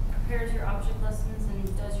and prepares your object lessons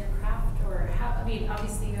and does your craft, or how? I mean,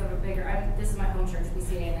 obviously you have a bigger. this is my home church,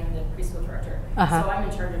 BCA, and I'm the preschool director. So I'm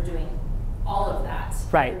in charge of doing all of that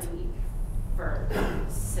every week for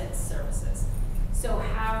 6 services. So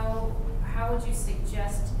how would you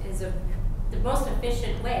suggest is the most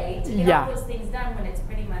efficient way to get all those things done when it's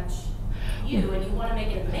pretty much you and you want to make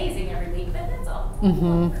it amazing every week, but that's all.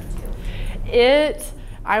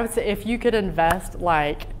 I would say if you could invest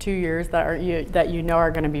like 2 years that you know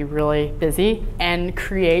are going to be really busy and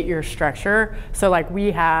create your structure. So like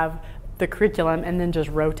we have the curriculum and then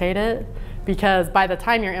just rotate it, because by the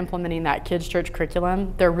time you're implementing that kids church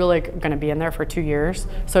curriculum, they're really going to be in there for 2 years.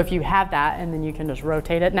 So if you have that and then you can just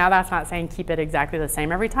rotate it. Now that's not saying keep it exactly the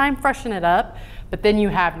same every time, freshen it up, but then you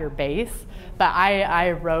have your base. But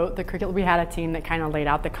I wrote the curriculum. We had a team that kind of laid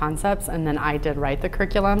out the concepts, and then I did write the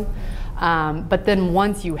curriculum. But then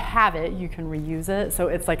once you have it, you can reuse it. So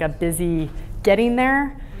it's like a busy getting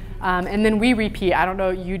there. And then we repeat. I don't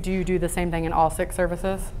know, you do the same thing in all 6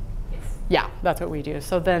 services? Yes. Yeah, that's what we do.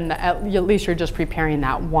 So then at least you're just preparing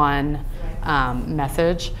that one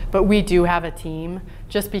message. But we do have a team,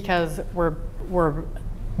 just because we're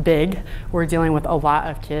big. We're dealing with a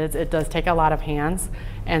lot of kids. It does take a lot of hands.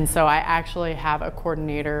 And so I actually have a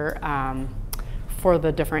coordinator for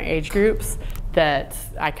the different age groups that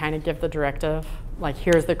I kind of give the directive, like,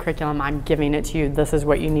 here's the curriculum, I'm giving it to you, this is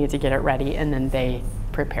what you need to get it ready, and then they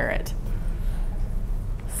prepare it.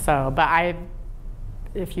 So, but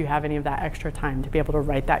if you have any of that extra time to be able to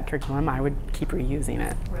write that curriculum, I would keep reusing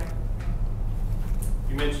it. Right.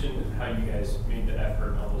 You mentioned how you guys made the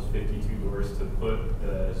effort on those 52 doors to put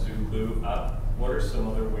the Zoo Clue up. What are some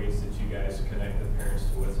other ways that you guys connect the parents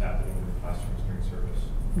to what's happening in the classrooms during service?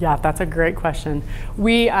 Yeah, that's a great question.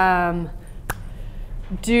 We update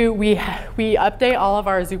all of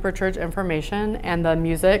our Zooper Church information and the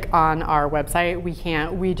music on our website.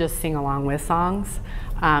 We just sing along with songs.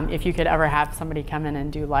 If you could ever have somebody come in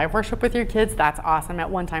and do live worship with your kids, that's awesome.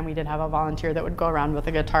 At one time we did have a volunteer that would go around with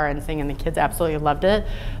a guitar and sing, and the kids absolutely loved it.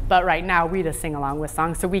 But right now we just sing along with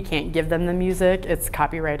songs, so we can't give them the music, it's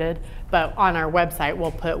copyrighted. But on our website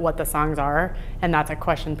we'll put what the songs are, and that's a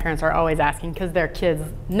question parents are always asking because their kids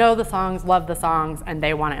know the songs, love the songs, and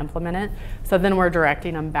they want to implement it. So then we're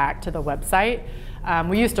directing them back to the website.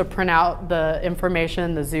 We used to print out the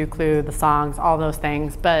information, the Zoo Clue, the songs, all those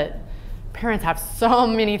things, but parents have so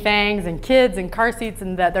many things and kids and car seats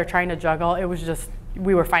and that they're trying to juggle. It was just,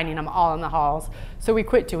 we were finding them all in the halls. So we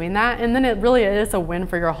quit doing that. And then it really is a win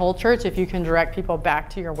for your whole church if you can direct people back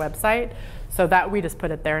to your website. So that we just put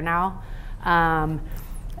it there now.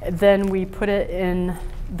 Then we put it in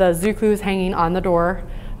the Zoo Clues hanging on the door.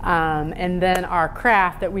 And then our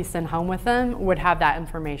craft that we send home with them would have that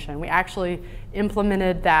information. We actually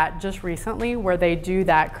implemented that just recently where they do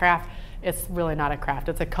that craft. It's really not a craft,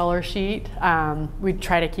 it's a color sheet. We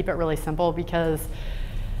try to keep it really simple because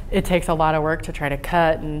it takes a lot of work to try to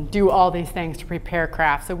cut and do all these things to prepare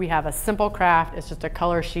crafts. So we have a simple craft, it's just a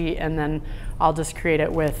color sheet, and then I'll just create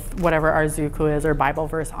it with whatever our Zoo Clue is or Bible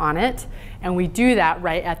verse on it. And we do that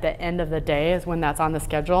right at the end of the day is when that's on the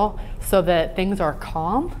schedule so that things are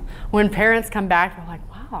calm. When parents come back, they're like,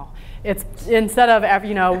 wow. It's instead of,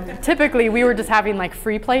 you know, typically we were just having like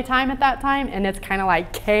free play time at that time, and it's kind of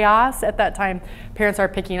like chaos at that time. Parents are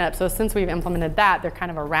picking up. So since we've implemented that, they're kind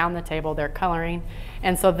of around the table, they're coloring.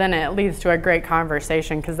 And so then it leads to a great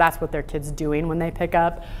conversation because that's what their kid's doing when they pick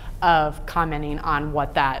up, of commenting on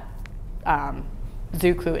what that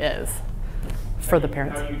Zoo Clue is for the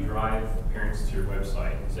parents. How do you drive parents to your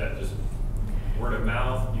website? Is that just word of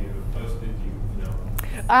mouth? Do you post it?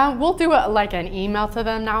 We'll do like an email to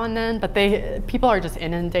them now and then, but people are just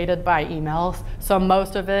inundated by emails. So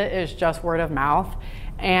most of it is just word of mouth.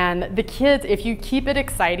 And the kids, if you keep it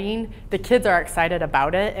exciting, the kids are excited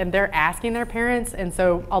about it and they're asking their parents. And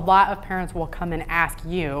so a lot of parents will come and ask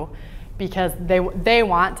you because they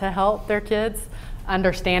want to help their kids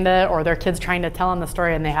understand it, or their kids trying to tell them the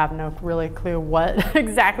story and they have no really clue what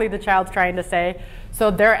exactly the child's trying to say.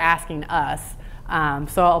 So they're asking us.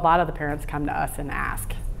 So a lot of the parents come to us and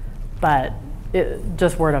ask, but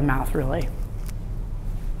just word of mouth, really.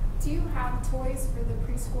 Do you have toys for the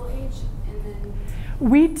preschool age? And then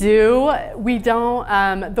we do. We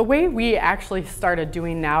don't. The way we actually started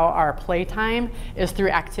doing now our playtime is through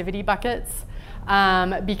activity buckets,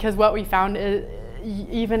 because what we found is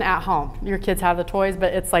even at home, your kids have the toys,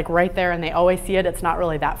 but it's like right there and they always see it. It's not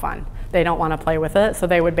really that fun. They don't want to play with it. So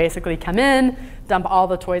they would basically come in, dump all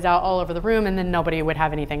the toys out all over the room, and then nobody would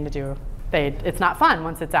have anything to do. It's not fun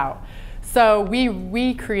once it's out. So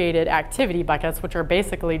we created activity buckets, which are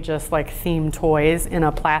basically just like themed toys in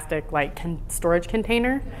a plastic like storage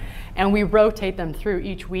container. And we rotate them through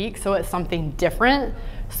each week so it's something different.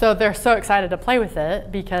 So they're so excited to play with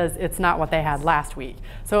it because it's not what they had last week.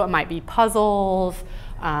 So it might be puzzles,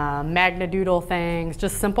 magnadoodle things,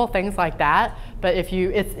 just simple things like that. But if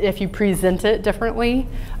you present it differently,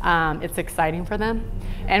 it's exciting for them.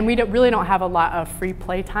 And we really don't have a lot of free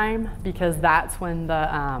play time because that's when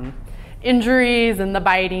the injuries and the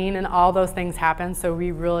biting and all those things happen. So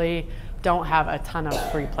we really don't have a ton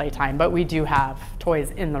of free play time, but we do have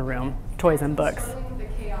toys in the room, toys and books. Struggling with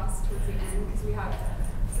the chaos towards the end because we have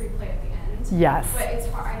free play at the end. Yes. But it's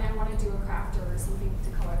hard, and I want to do a craft or something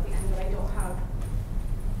to color at the end, but I don't have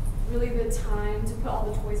really the time to put all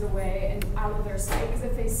the toys away and out of their sight. Because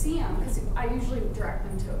if they see them, because I usually direct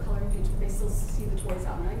them to a coloring page, but they still see the toys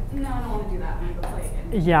out, and I'm like, no, I don't want to do that. I'm going to go play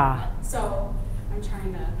again. Yeah. So I'm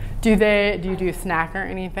trying to. Do you do snack or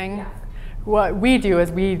anything? Yeah. What we do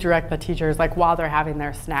is we direct the teachers like while they're having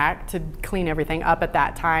their snack to clean everything up at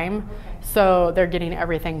that time. Okay. So they're getting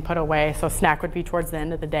everything put away. So snack would be towards the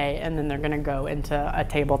end of the day, and then they're going to go into a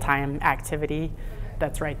table time activity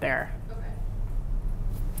that's right there. Okay.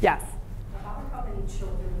 Yes. How about any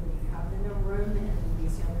children when you have in a room in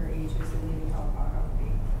these younger ages, and maybe how far out the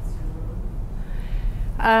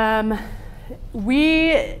room?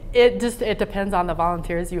 It depends on the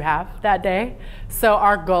volunteers you have that day. So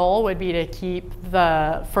our goal would be to keep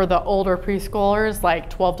for the older preschoolers like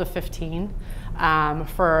 12 to 15.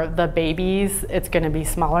 For the babies, it's going to be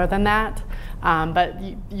smaller than that. But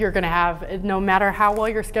you're going to have, no matter how well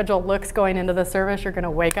your schedule looks going into the service, you're going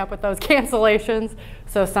to wake up with those cancellations.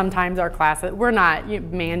 So sometimes our classes, we're not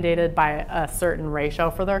mandated by a certain ratio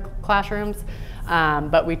for their classrooms,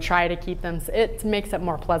 but we try to keep them, it makes it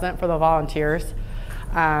more pleasant for the volunteers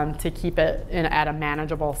to keep it at a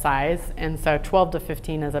manageable size. And so 12 to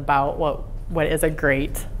 15 is about what is a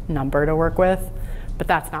great number to work with. But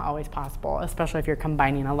that's not always possible, especially if you're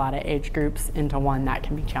combining a lot of age groups into one. That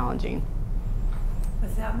can be challenging.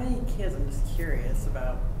 With that many kids, I'm just curious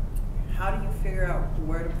about how do you figure out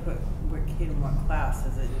where to put what kid in what class?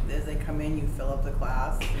 Is it as they come in, you fill up the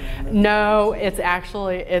class? No, it's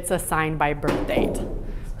assigned by birth date.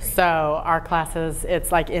 So our classes,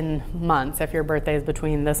 it's like in months. If your birthday is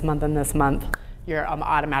between this month and this month, you're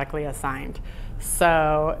automatically assigned.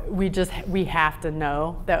 So we have to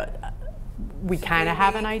know that we kind of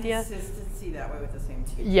have an idea. Consistency that way with the same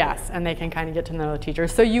teacher. Yes, and they can kind of get to know the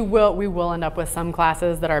teachers. So we will end up with some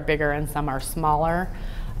classes that are bigger and some are smaller,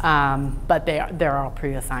 but they're all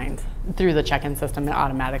pre-assigned through the check-in system. It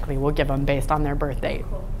automatically will give them based on their birth date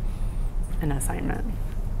an assignment.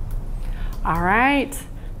 All right.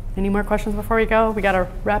 Any more questions before we go? We got to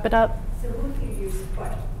wrap it up. So what do you use?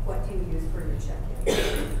 What do you use for your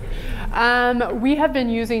check-in? We have been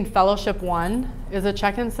using Fellowship One as a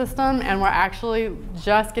check-in system, and we're actually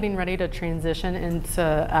just getting ready to transition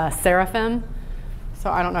into Seraphim. So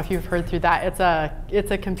I don't know if you've heard through that.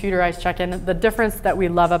 It's a computerized check-in. The difference that we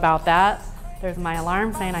love about that, there's my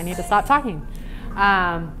alarm saying I need to stop talking,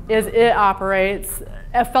 is it operates,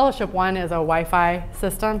 Fellowship One is a Wi-Fi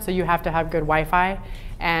system, so you have to have good Wi-Fi.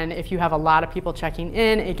 And if you have a lot of people checking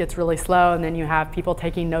in, it gets really slow, and then you have people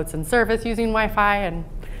taking notes in service using Wi-Fi, and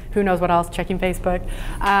who knows what else, checking Facebook.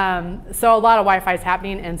 So a lot of Wi-Fi is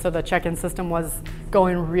happening, and so the check-in system was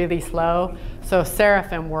going really slow. So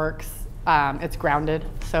Seraphim works, it's grounded,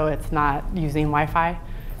 so it's not using Wi-Fi.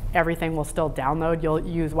 Everything will still download. You'll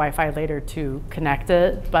use Wi-Fi later to connect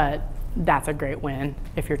it, but that's a great win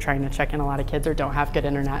if you're trying to check in a lot of kids or don't have good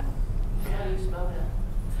internet. How do you spell that?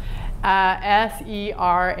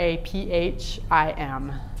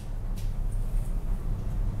 Seraphim.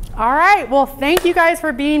 All right, well, thank you guys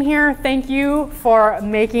for being here. Thank you for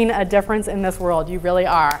making a difference in this world. You really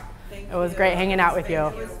are. It was great hanging out with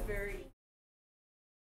you.